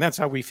satisfying. And that's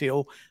how we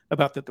feel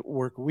about the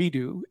work we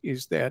do,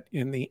 is that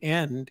in the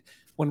end,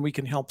 when we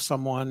can help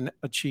someone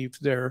achieve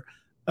their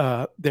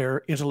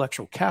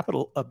intellectual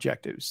capital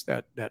objectives,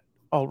 that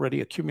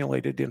already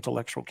accumulated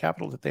intellectual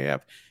capital that they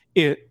have,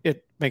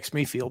 it makes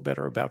me feel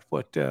better about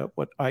what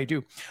I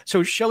do.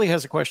 So Shelley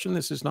has a question.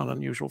 This is not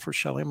unusual for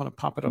Shelley. I'm going to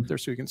pop it up there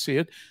so you can see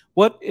it.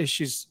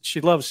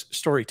 She loves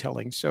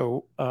storytelling.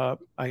 So I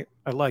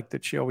like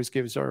that she always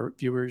gives our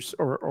viewers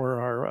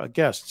or our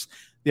guests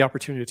the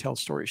opportunity to tell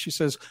stories. She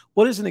says,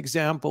 what is an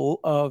example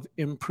of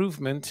an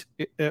improvement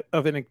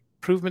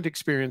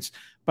experience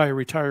by a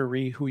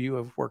retiree who you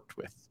have worked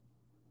with?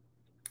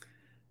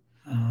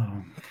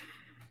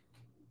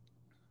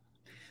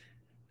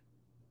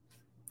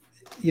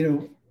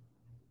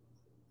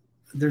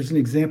 There's an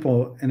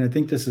example, and I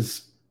think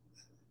it's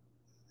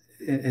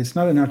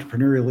not an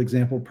entrepreneurial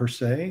example per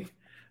se,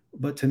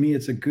 but to me,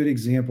 it's a good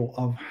example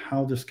of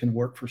how this can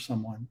work for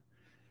someone.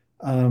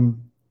 I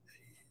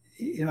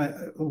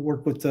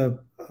work with a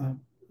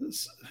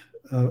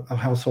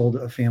household,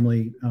 a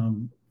family.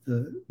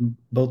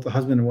 Both the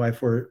husband and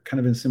wife were kind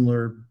of in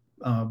similar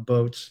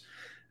boats,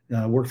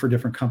 worked for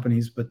different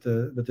companies, but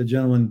the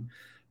gentleman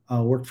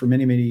worked for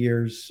many, many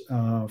years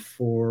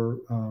for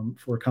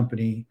a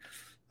company,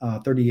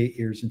 38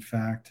 years, in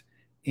fact,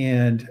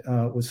 and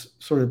was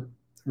sort of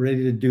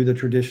ready to do the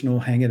traditional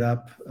hang it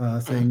up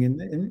thing.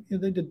 And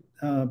they did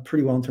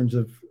pretty well in terms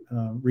of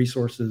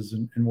resources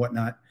and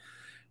whatnot.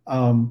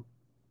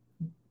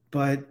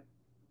 But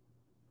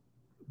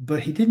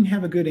he didn't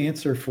have a good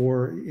answer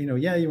for, you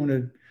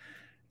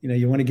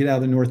want to get out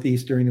of the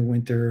Northeast during the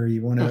winter.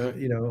 You want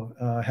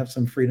to, have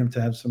some freedom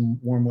to have some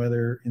warm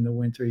weather in the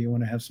winter. You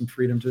want to have some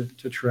freedom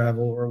to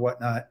travel or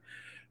whatnot.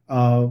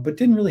 But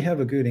didn't really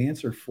have a good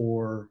answer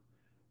for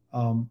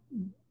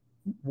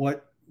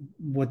what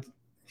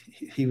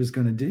he was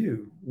going to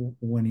do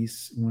when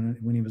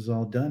he was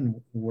all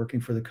done working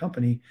for the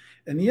company.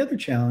 And the other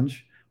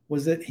challenge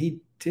was that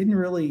he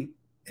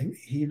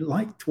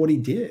liked what he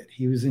did.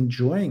 He was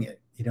enjoying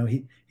it.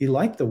 He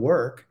liked the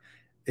work.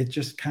 It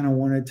just kind of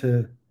wanted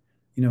to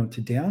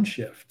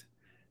downshift.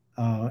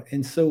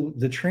 And so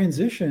the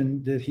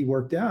transition that he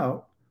worked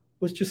out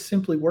was just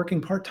simply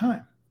working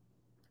part-time.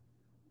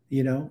 He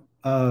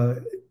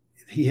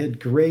had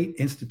great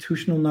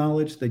institutional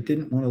knowledge. They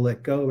didn't want to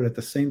let go, but at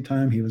the same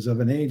time, he was of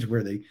an age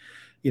where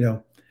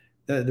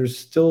there's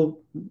still,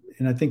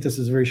 and I think this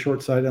is very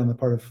short-sighted on the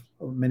part of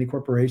many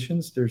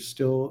corporations, there's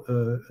still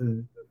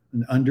an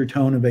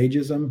undertone of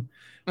ageism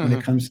when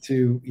it comes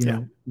to,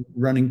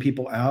 running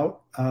people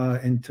out.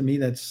 And to me,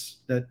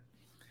 that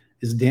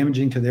is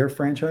damaging to their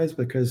franchise,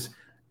 because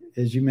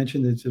as you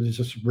mentioned, there's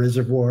just a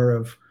reservoir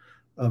of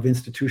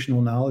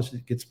institutional knowledge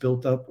that gets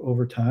built up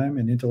over time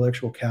and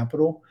intellectual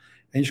capital,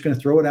 and you're just going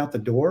to throw it out the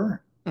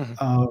door.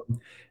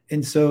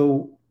 And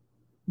so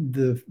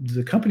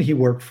the company he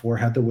worked for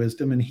had the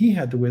wisdom, and he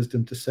had the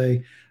wisdom to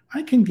say,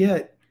 I can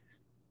get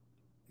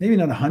maybe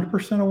not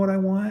 100% of what I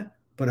want,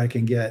 but I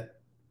can get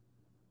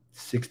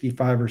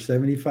 65 or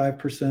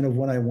 75% of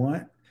what I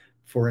want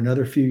for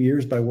another few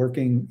years by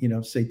working,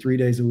 say 3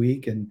 days a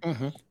week and,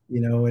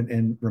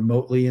 and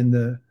remotely in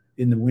the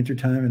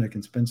wintertime, and I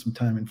can spend some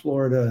time in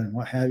Florida and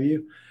what have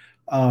you.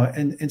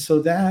 And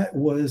so that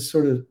was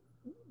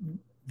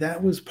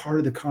part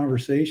of the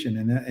conversation,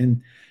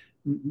 and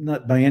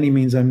not by any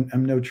means,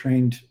 I'm no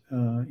trained,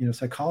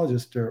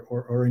 psychologist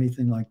or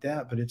anything like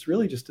that, but it's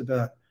really just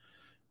about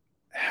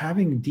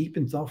having deep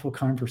and thoughtful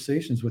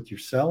conversations with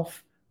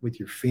yourself, with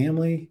your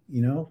family,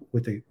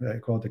 I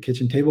call it the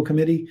kitchen table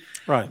committee,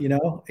 right?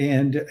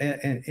 And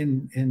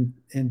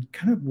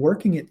kind of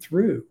working it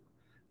through.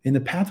 And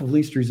the path of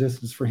least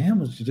resistance for him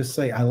was to just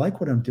say, I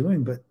like what I'm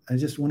doing, but I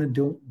just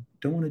don't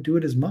want to do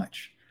it as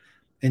much.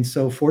 And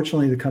so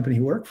fortunately, the company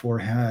he worked for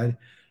had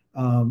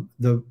in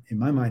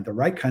my mind, the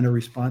right kind of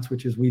response,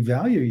 which is, we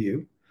value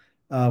you.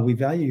 We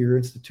value your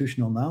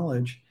institutional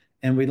knowledge,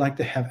 and we'd like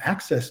to have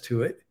access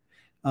to it,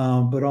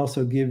 but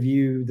also give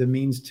you the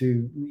means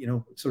to,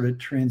 sort of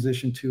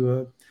transition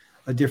to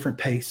a different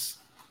pace.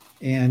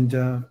 And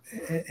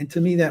to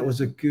me, that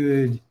was a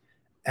good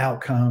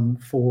outcome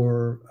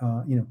for,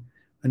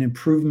 an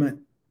improvement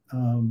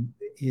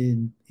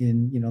in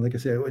like I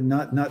said,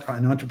 not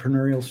an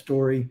entrepreneurial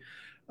story,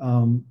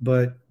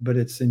 but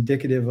it's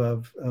indicative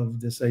of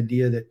this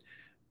idea that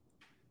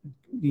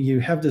you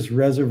have this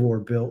reservoir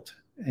built,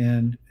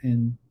 and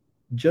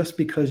just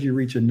because you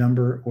reach a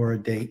number or a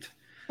date,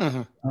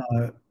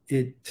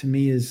 it to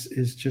me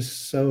is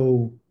just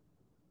so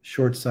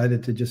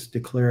short-sighted to just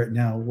declare it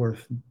now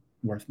worth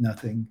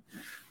nothing,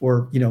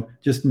 or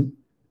just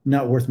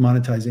not worth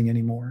monetizing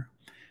anymore.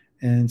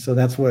 And so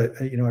that's what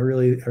I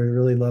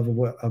really love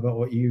about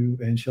what you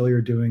and Shelley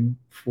are doing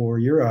for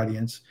your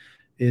audience,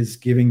 is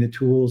giving the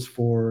tools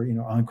for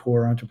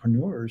Encore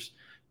entrepreneurs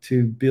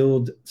to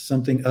build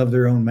something of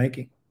their own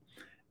making.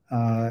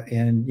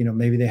 And,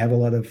 maybe they have a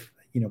lot of,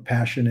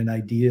 passion and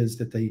ideas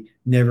that they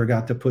never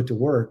got to put to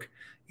work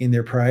in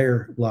their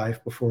prior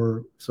life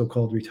before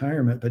so-called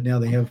retirement, but now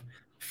they have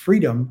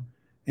freedom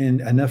and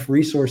enough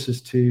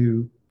resources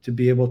to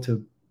be able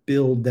to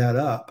build that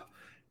up.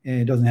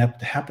 And it doesn't have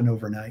to happen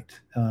overnight.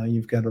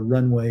 You've got a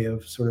runway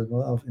of sort of,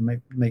 well,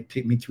 it might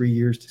take me 3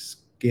 years to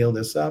scale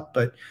this up,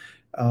 but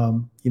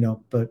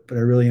but I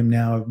really am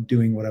now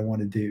doing what I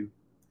want to do.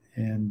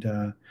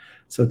 And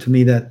so to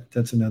me,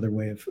 that's another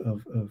way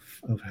of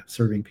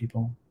serving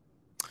people.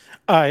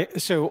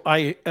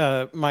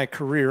 My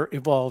career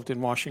evolved in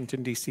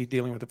Washington, D.C.,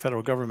 dealing with the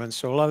federal government.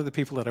 So a lot of the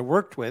people that I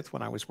worked with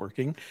when I was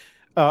working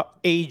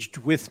aged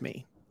with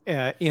me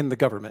in the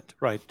government,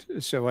 right?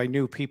 So I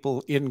knew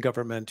people in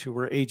government who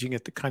were aging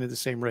at the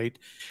same rate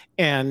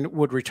and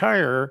would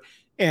retire.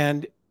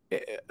 And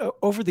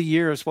over the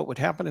years, what would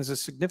happen is a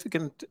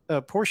significant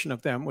portion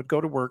of them would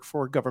go to work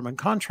for government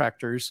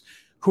contractors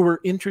who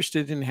were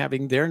interested in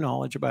having their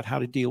knowledge about how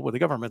to deal with the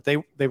government.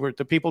 They were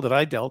the people that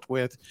I dealt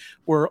with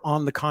were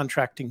on the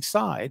contracting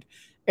side.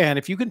 And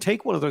if you can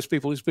take one of those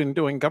people who's been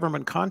doing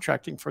government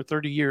contracting for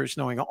 30 years,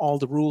 knowing all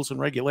the rules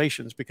and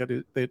regulations, because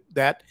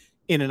that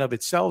in and of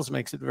itself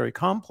makes it very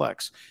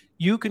complex,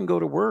 you can go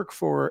to work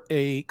for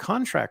a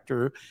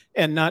contractor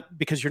and not,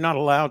 because you're not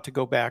allowed to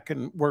go back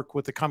and work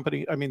with the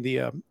company,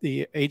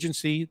 the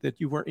agency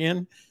that you were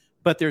in,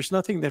 but there's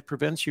nothing that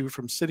prevents you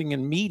from sitting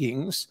in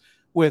meetings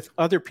with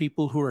other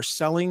people who are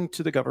selling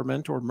to the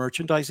government or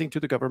merchandising to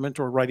the government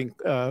or writing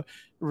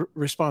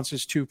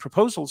responses to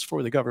proposals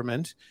for the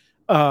government.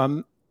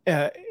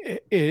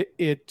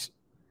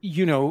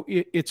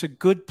 It's a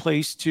good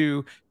place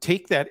to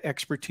take that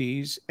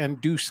expertise and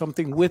do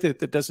something with it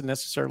that doesn't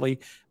necessarily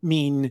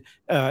mean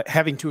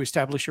having to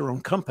establish your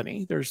own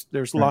company. There's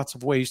right. Lots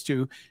of ways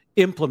to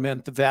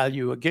implement the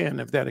value, again,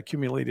 of that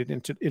accumulated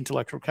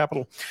intellectual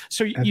capital.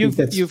 So I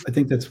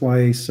think that's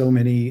why so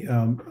many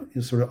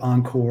sort of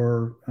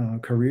encore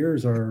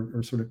careers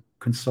are sort of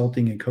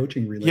consulting and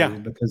coaching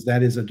related, because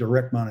that is a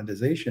direct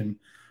monetization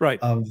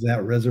of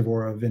that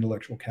reservoir of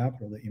intellectual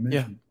capital that you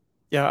mentioned.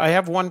 Yeah, I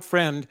have one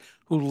friend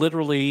who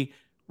literally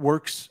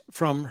works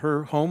from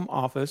her home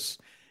office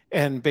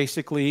and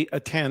basically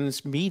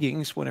attends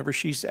meetings whenever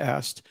she's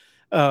asked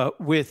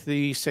with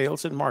the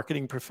sales and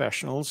marketing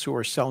professionals who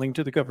are selling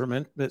to the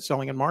government,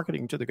 selling and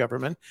marketing to the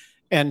government.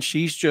 And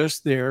she's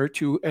just there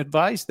to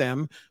advise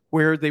them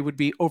where they would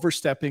be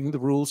overstepping the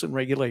rules and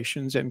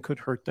regulations and could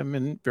hurt them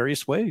in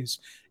various ways.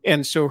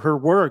 And so her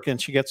work,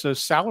 and she gets a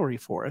salary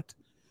for it,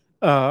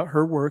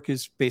 her work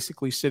is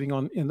basically sitting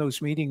in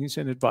those meetings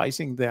and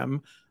advising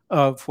them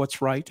of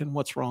what's right and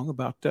what's wrong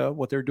about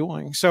what they're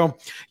doing. So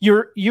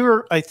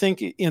you're, I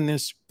think, in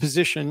this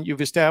position, you've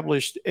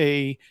established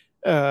a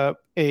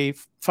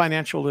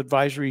financial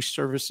advisory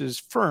services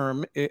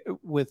firm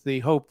with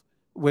the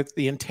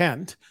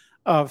intent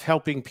of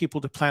helping people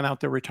to plan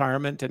out their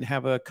retirement and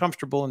have a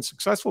comfortable and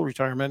successful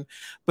retirement.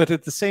 But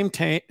at the same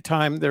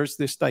time, there's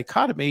this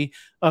dichotomy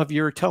of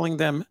you're telling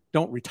them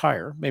don't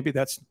retire. Maybe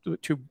that's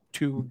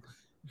too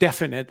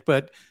definite,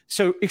 but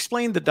so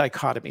explain the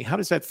dichotomy. How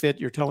does that fit?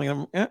 You're telling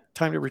them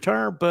time to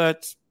retire,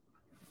 but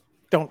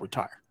don't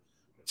retire.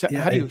 So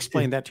how do you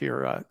explain that to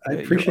your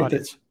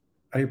audience?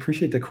 I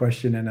appreciate the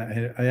question, and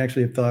I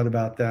actually have thought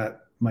about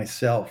that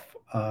myself.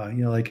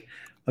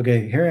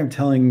 Okay, here I'm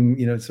telling,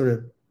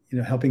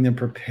 helping them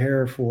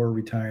prepare for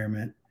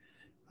retirement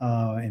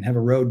and have a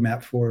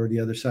roadmap for the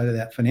other side of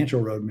that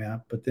financial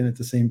roadmap, but then at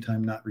the same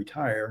time not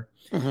retire.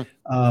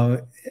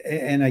 Mm-hmm.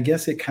 And I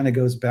guess it kind of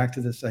goes back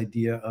to this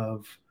idea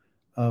of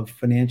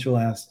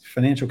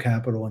financial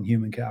capital and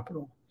human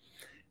capital.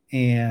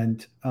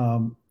 And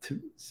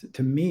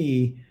to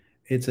me,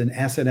 it's an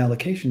asset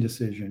allocation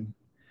decision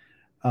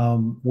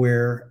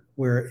where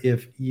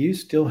if you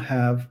still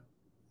have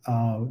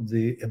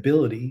the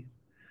ability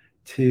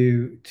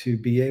to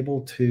be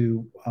able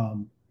to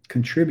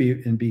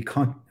contribute and be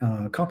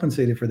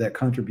compensated for that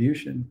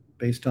contribution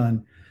based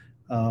on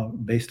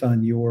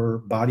your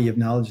body of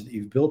knowledge that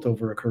you've built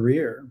over a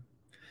career,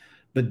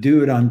 but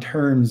do it on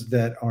terms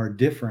that are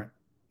different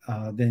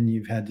than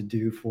you've had to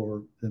do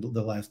for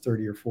the last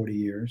 30 or 40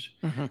 years.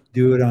 Mm-hmm.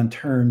 Do it on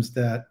terms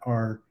that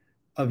are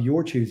of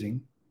your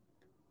choosing,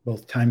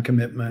 both time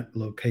commitment,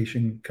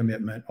 location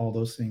commitment, all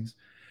those things.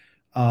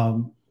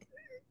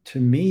 To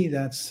me,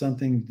 that's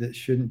something that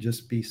shouldn't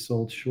just be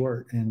sold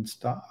short and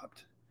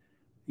stopped.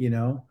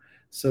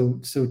 So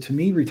to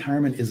me,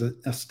 retirement is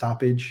a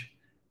stoppage.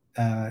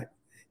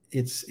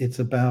 It's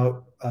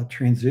about a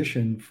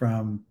transition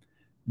from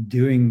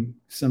doing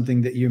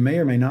something that you may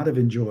or may not have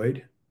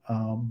enjoyed,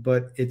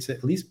 but it's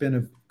at least been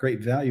of great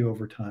value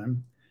over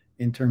time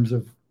in terms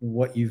of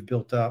what you've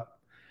built up.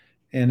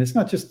 And it's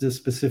not just the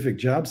specific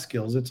job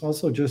skills, it's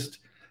also just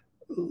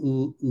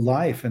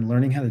life and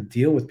learning how to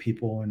deal with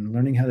people and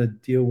learning how to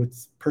deal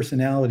with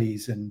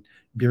personalities and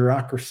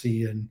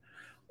bureaucracy and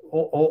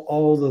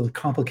all the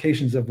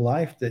complications of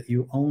life that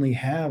you only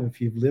have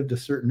if you've lived a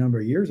certain number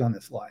of years on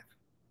this life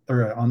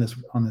or on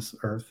this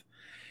earth.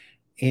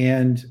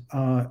 And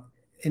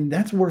and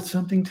that's worth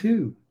something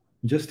too,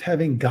 just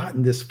having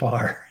gotten this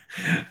far,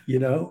 you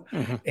know.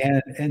 Mm-hmm.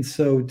 And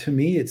so to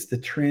me, it's the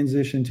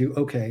transition to,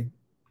 okay,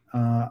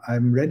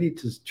 I'm ready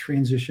to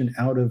transition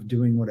out of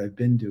doing what I've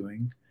been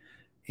doing,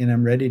 and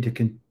I'm ready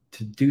to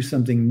do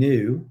something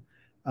new,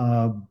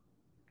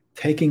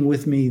 taking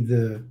with me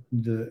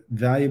the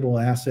valuable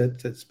asset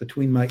that's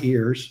between my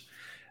ears,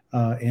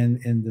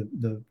 and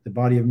the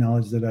body of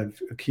knowledge that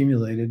I've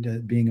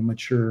accumulated, being a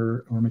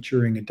mature or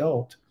maturing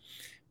adult,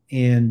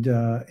 and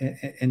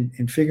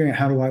figuring out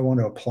how do I want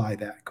to apply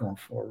that going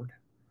forward.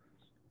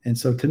 And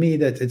so to me,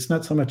 that it's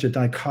not so much a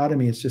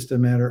dichotomy; it's just a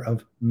matter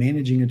of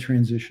managing a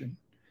transition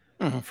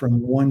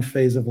from one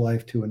phase of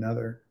life to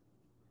another.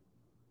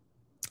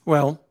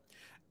 Well,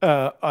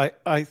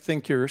 I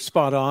think you're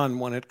spot on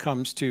when it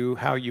comes to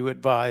how you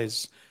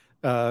advise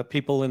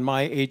people in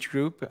my age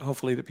group.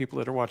 Hopefully, the people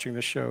that are watching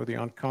this show, the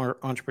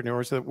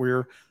entrepreneurs that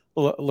we're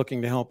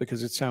looking to help,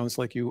 because it sounds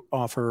like you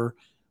offer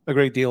a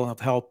great deal of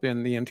help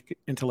in the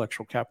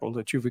intellectual capital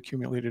that you've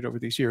accumulated over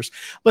these years.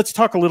 Let's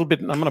talk a little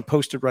bit, and I'm going to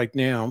post it right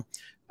now.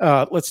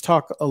 Let's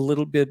talk a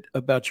little bit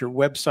about your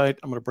website.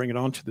 I'm going to bring it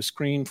onto the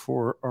screen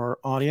for our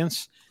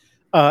audience.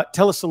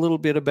 Tell us a little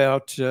bit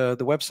about the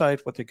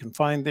website, what they can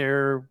find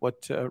there,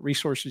 what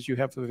resources you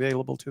have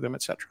available to them,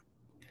 et cetera.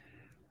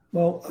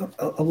 Well,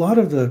 a lot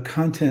of the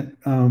content,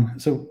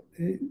 the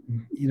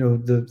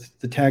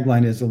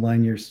tagline is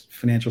align your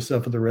financial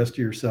self with the rest of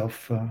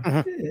yourself,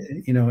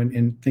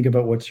 and think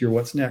about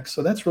what's next.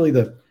 So that's really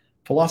the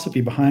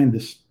philosophy behind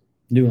this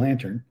new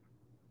lantern.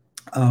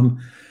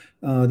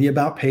 The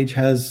About page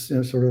has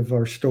sort of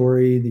our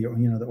story, the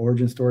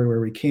origin story,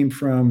 where we came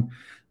from.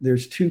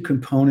 There's two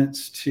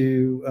components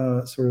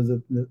to sort of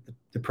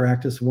the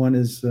practice. One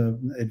is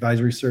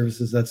advisory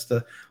services. That's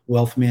the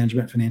wealth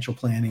management, financial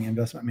planning,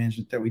 investment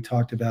management that we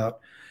talked about.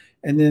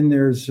 And then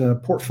there's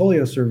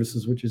portfolio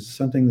services, which is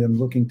something that I'm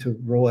looking to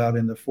roll out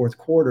in the fourth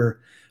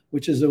quarter,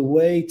 which is a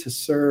way to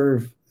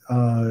serve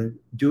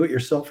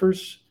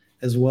do-it-yourselfers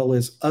as well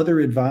as other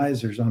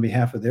advisors on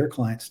behalf of their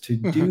clients to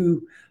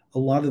do a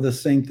lot of the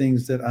same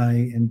things that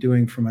I am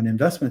doing from an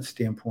investment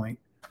standpoint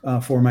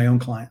for my own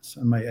clients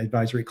and my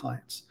advisory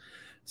clients.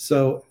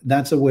 So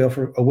that's a way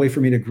for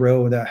me to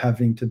grow without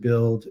having to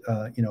build,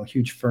 a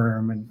huge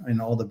firm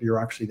and all the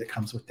bureaucracy that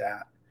comes with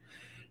that.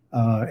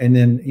 And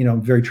then,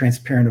 very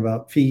transparent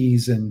about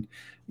fees and,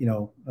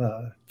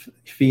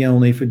 fee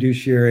only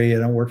fiduciary. I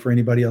don't work for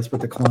anybody else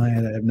but the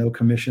client. I have no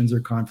commissions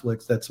or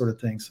conflicts, that sort of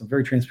thing. So I'm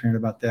very transparent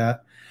about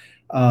that.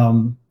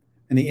 And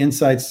the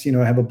insights,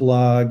 I have a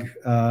blog.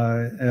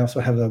 I also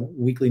have a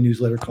weekly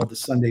newsletter called the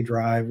Sunday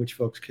Drive, which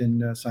folks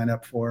can sign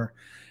up for.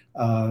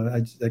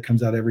 That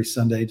comes out every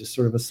Sunday, just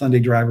sort of a Sunday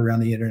drive around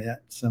the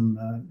internet. Some,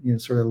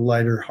 sort of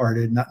lighter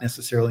hearted, not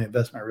necessarily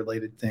investment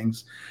related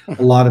things.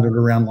 A lot of it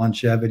around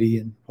longevity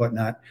and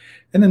whatnot.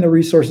 And then the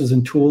resources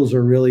and tools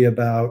are really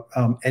about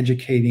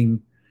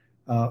educating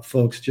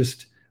folks.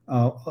 Just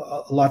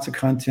lots of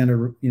content,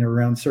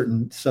 around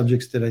certain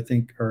subjects that I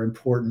think are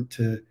important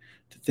to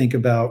think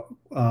about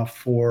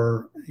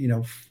for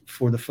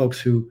the folks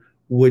who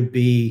would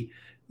be,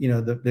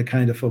 the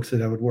kind of folks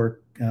that I would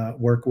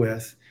work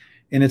with.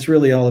 And it's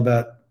really all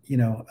about,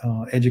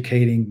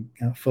 educating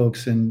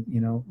folks. And,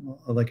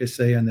 like I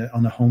say on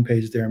the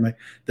homepage there,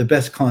 the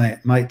best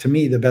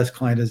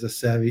client is a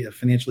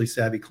financially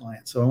savvy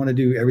client. So I want to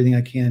do everything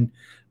I can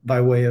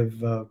by way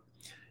of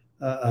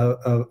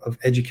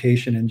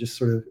education and just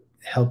sort of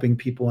helping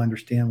people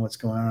understand what's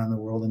going on in the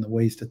world and the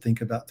ways to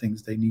think about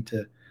things they need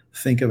to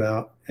think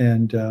about.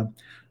 And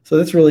so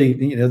that's really,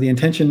 the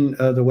intention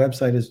of the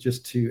website is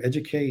just to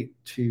educate,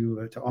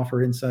 to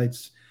offer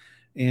insights,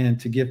 and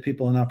to give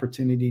people an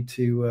opportunity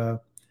to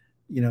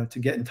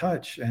get in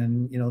touch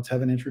and, to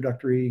have an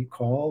introductory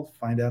call,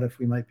 find out if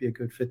we might be a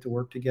good fit to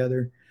work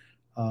together.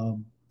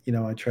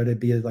 I try to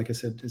be, like I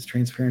said, as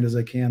transparent as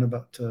I can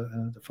about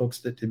the folks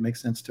that it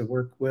makes sense to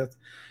work with.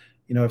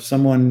 If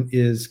someone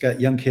is got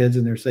young kids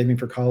and they're saving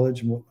for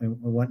college and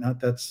whatnot,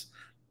 there's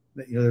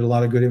a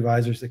lot of good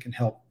advisors that can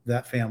help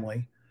that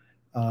family.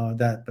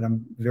 But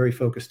I'm very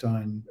focused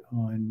on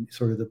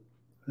sort of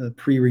the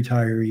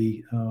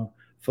pre-retiree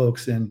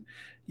folks, and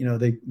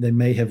they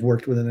may have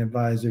worked with an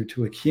advisor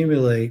to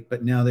accumulate,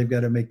 but now they've got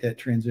to make that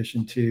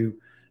transition to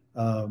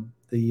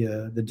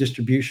the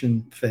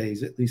distribution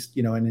phase, at least,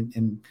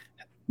 and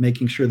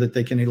making sure that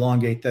they can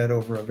elongate that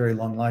over a very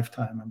long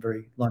lifetime. I'm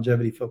very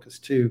longevity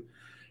focused too,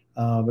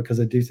 because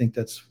I do think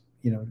that's,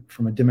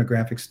 from a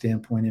demographic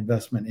standpoint,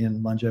 investment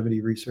in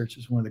longevity research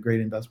is one of the great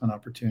investment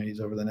opportunities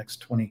over the next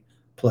 20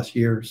 plus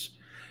years.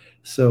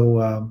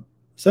 So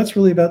that's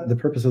really about the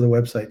purpose of the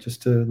website,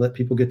 just to let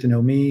people get to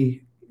know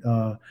me,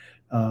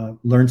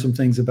 learn some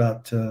things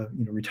about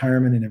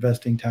retirement and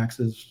investing,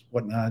 taxes,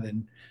 whatnot,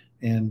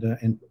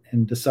 and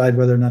decide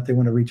whether or not they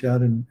want to reach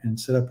out and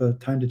set up a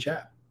time to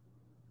chat.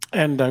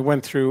 And I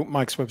went through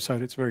Mike's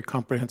website. It's a very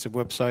comprehensive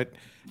website.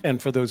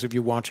 And for those of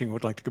you watching who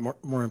would like to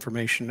get more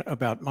information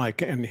about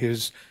Mike and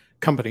his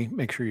company,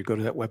 make sure you go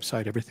to that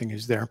website. Everything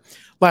is there.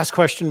 Last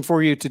question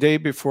for you today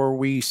before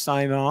we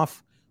sign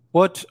off.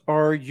 What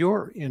are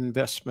your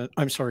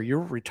your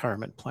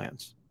retirement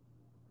plans?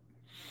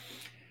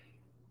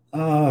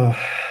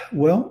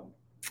 Well,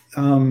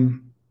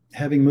 um,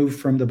 having moved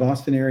from the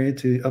Boston area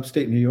to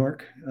upstate New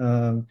York,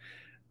 having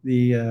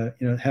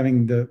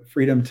the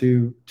freedom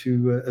to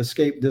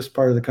escape this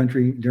part of the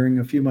country during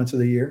a few months of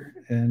the year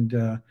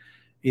and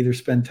either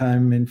spend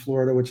time in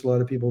Florida, which a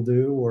lot of people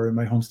do, or in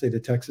my home state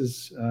of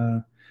Texas.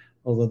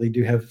 Although they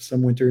do have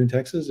some winter in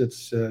Texas,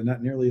 it's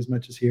not nearly as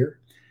much as here.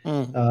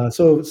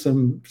 So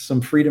some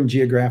freedom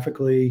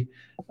geographically,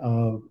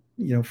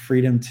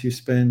 freedom to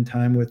spend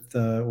time with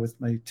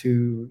my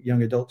two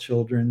young adult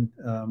children.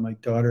 My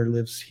daughter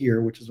lives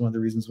here, which is one of the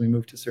reasons we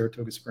moved to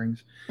Saratoga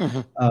Springs,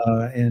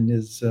 and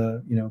is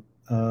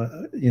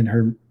in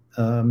her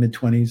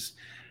mid-20s,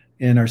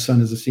 and our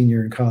son is a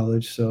senior in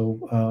college.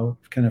 So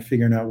kind of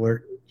figuring out what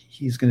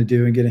he's going to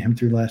do and getting him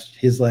through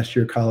his last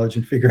year of college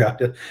and figure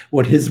out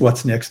what his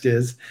what's next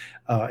is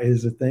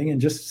a thing, and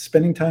just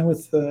spending time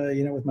with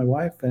with my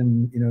wife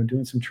and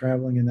doing some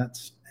traveling and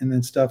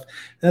then stuff.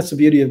 And that's the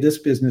beauty of this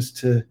business,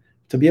 to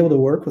be able to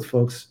work with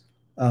folks.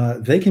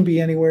 They can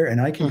be anywhere and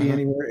I can be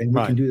anywhere, and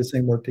we can do the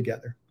same work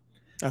together.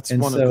 That's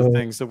one of the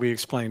things that we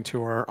explain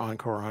to our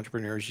Encore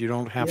entrepreneurs. You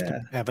don't have to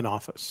have an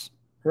office.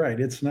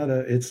 Right. It's not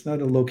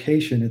a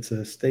location, it's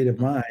a state of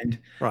mind.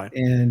 Right.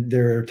 And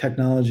there are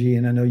technology,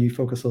 and I know you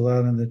focus a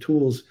lot on the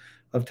tools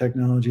of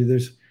technology.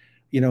 There's,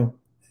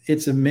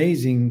 it's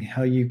amazing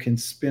how you can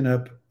spin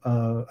up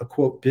a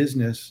quote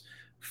business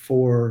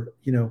for,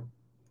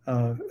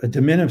 a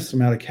de minimis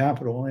amount of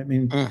capital. I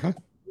mean,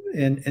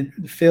 and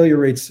failure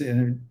rates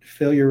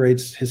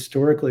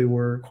historically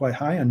were quite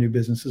high on new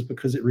businesses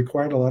because it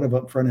required a lot of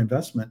upfront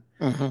investment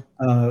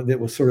that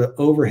was sort of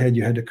overhead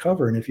you had to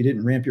cover. And if you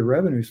didn't ramp your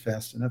revenues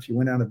fast enough, you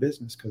went out of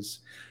business because,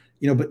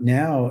 but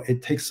now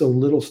it takes so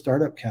little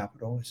startup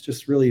capital. It's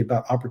just really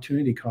about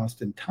opportunity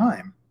cost and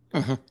time.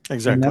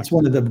 Exactly. And that's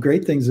one of the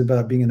great things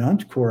about being an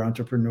Encore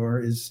entrepreneur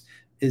is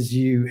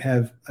you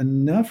have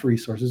enough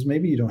resources.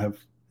 Maybe you don't have,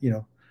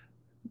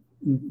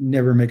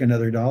 never make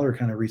another dollar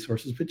kind of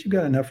resources, but you've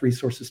got enough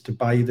resources to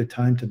buy you the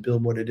time to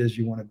build what it is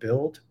you want to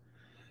build.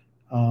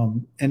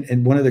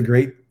 And one of the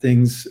great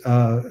things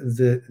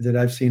that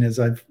I've seen as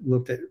I've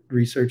looked at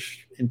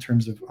research in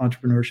terms of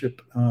entrepreneurship,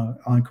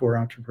 Encore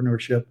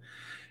entrepreneurship,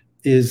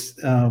 is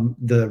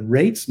the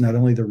rates, not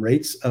only the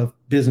rates of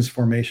business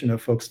formation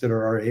of folks that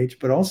are our age,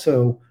 but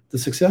also the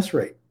success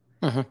rate.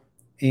 And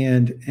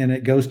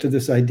it goes to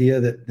this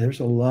idea that there's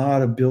a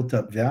lot of built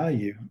up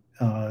value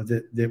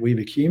that we've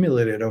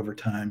accumulated over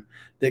time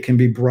that can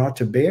be brought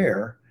to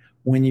bear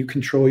when you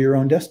control your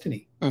own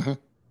destiny.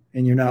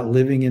 And you're not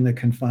living in the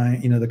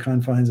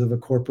confines of a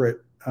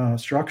corporate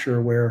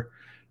structure where,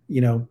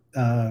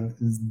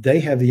 they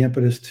have the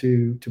impetus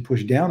to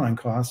push down on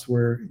costs,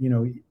 where,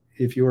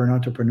 if you are an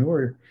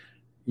entrepreneur,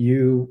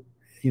 it's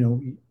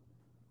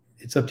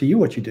up to you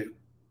what you do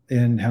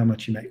and how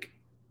much you make.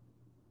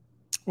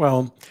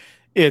 Well,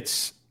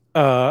 it's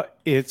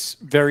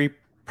very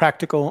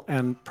practical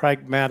and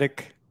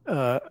pragmatic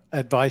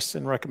advice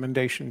and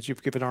recommendations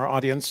you've given our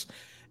audience.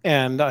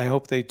 And I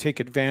hope they take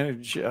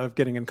advantage of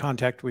getting in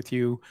contact with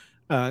you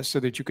so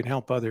that you can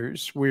help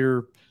others.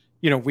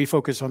 We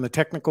focus on the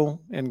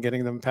technical and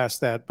getting them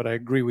past that. But I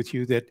agree with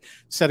you that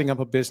setting up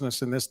a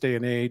business in this day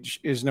and age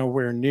is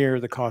nowhere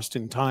near the cost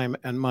in time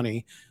and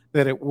money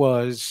that it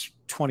was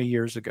 20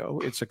 years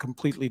ago. It's a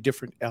completely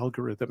different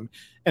algorithm.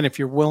 And if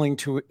you're willing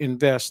to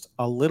invest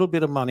a little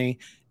bit of money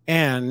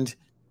and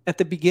at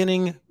the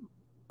beginning,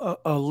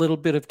 a little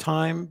bit of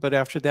time, but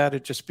after that,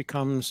 it just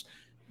becomes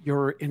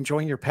you're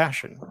enjoying your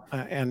passion.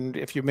 And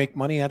if you make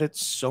money at it,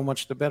 so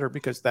much the better,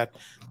 because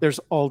there's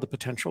all the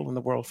potential in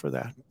the world for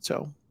that.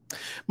 So,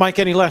 Mike,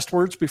 any last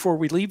words before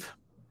we leave?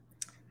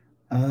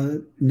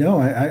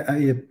 No,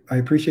 I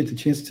appreciate the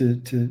chance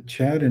to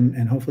chat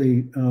and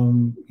hopefully,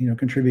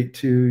 contribute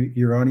to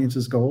your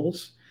audience's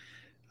goals.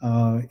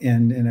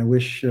 And I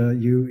wish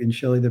you and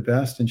Shelley the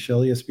best, and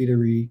Shelley a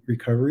speedy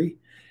recovery.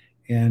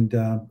 And,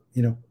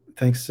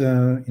 thanks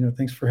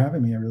for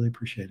having me. I really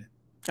appreciate it.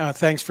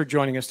 Thanks for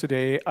joining us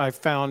today. I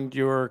found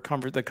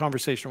the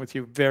conversation with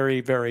you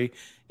very, very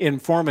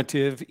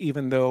informative,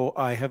 even though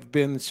I have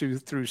been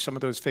through some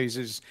of those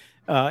phases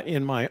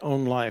in my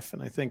own life.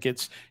 And I think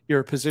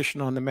your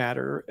position on the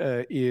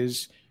matter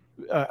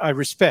I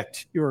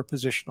respect your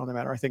position on the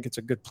matter. I think it's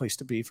a good place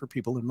to be for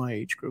people in my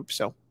age group.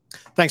 So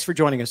thanks for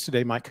joining us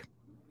today, Mike.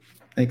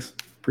 Thanks.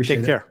 Appreciate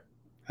it. Take care.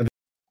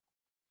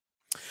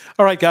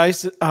 All right,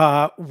 guys.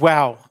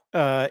 Wow.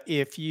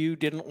 If you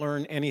didn't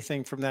learn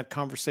anything from that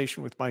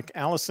conversation with Mike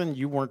Allison,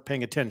 you weren't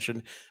paying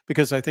attention,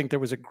 because I think there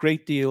was a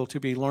great deal to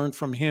be learned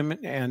from him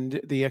and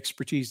the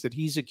expertise that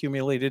he's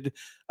accumulated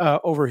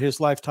over his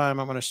lifetime.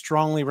 I'm going to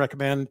strongly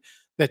recommend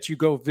that you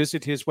go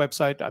visit his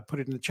website. I put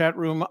it in the chat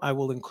room. I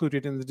will include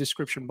it in the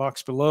description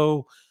box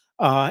below.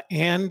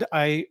 And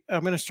I'm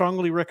going to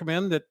strongly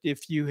recommend that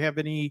if you have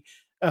any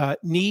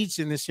needs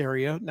in this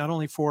area, not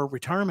only for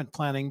retirement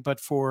planning, but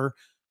for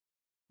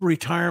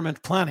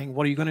retirement planning.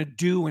 What are you going to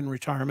do in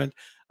retirement?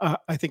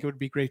 I think it would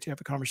be great to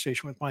have a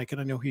conversation with Mike, and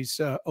I know he's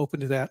open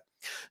to that.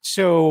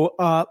 So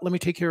let me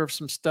take care of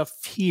some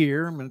stuff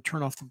here. I'm going to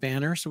turn off the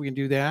banner so we can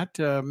do that.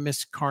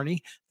 Miss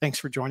Carney, thanks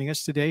for joining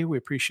us today. We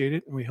appreciate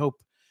it, and we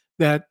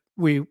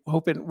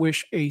hope and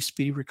wish a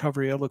speedy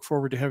recovery. I look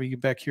forward to having you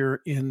back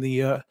here in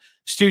the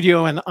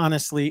studio, and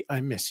honestly,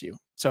 I miss you.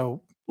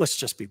 So let's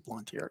just be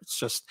blunt here. It's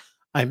just,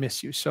 I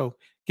miss you. So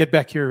get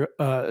back here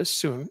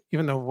soon,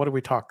 even though, what do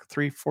we talk,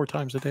 3-4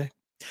 times a day?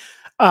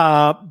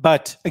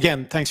 But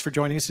again, thanks for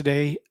joining us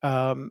today.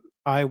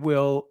 I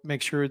will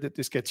make sure that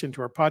this gets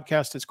into our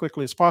podcast as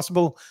quickly as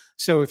possible.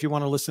 So if you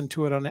want to listen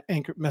to it on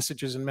Anchor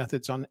Messages and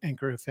Methods on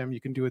Anchor FM,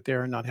 you can do it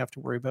there and not have to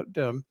worry about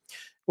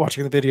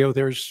watching the video.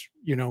 There's,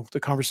 the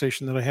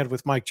conversation that I had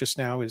with Mike just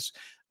now is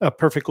a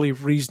perfectly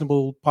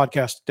reasonable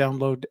podcast to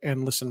download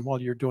and listen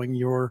while you're doing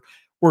your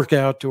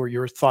workout or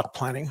your thought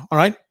planning. All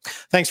right.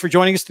 Thanks for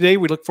joining us today.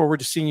 We look forward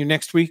to seeing you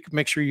next week.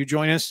 Make sure you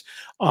join us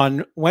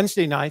on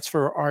Wednesday nights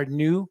for our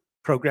new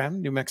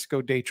program, New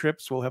Mexico Day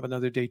Trips. We'll have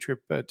another day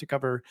trip to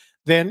cover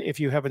then.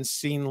 If you haven't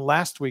seen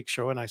last week's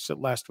show, and I said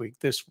last week,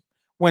 this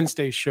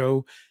Wednesday's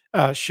show,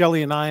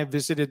 Shelley and I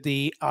visited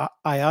the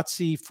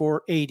IATSE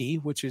 480,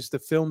 which is the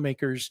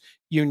Filmmakers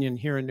Union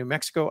here in New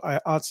Mexico,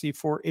 IATSE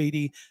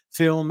 480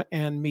 Film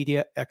and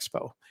Media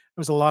Expo. It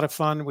was a lot of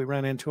fun. We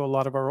ran into a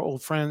lot of our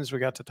old friends. We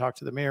got to talk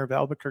to the mayor of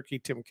Albuquerque,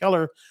 Tim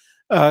Keller.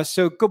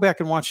 So go back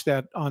and watch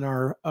that on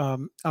our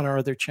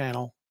other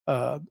channel,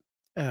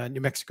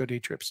 New Mexico Day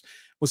Trips.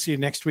 We'll see you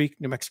next week.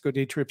 New Mexico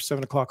Day Trips,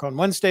 7:00 on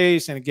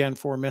Wednesdays, and again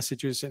for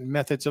Messages and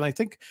Methods. And I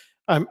think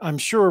I'm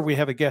sure we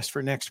have a guest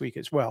for next week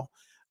as well.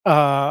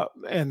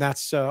 And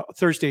that's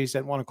Thursdays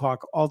at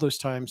 1:00. All those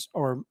times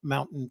or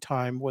Mountain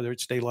Time, whether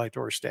it's daylight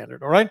or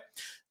standard. All right.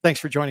 Thanks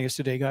for joining us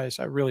today, guys.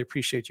 I really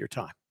appreciate your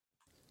time.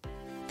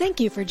 Thank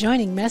you for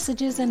joining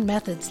Messages and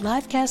Methods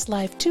Livecast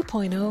Live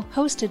 2.0,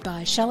 hosted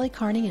by Shelley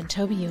Carney and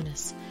Toby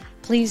Younis.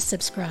 Please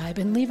subscribe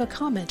and leave a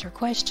comment or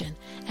question,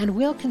 and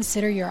we'll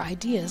consider your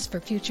ideas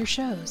for future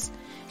shows.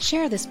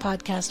 Share this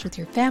podcast with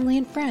your family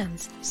and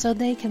friends so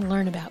they can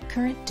learn about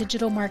current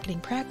digital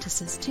marketing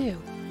practices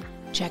too.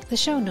 Check the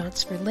show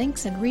notes for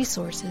links and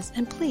resources,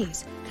 and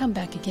please come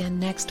back again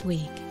next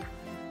week.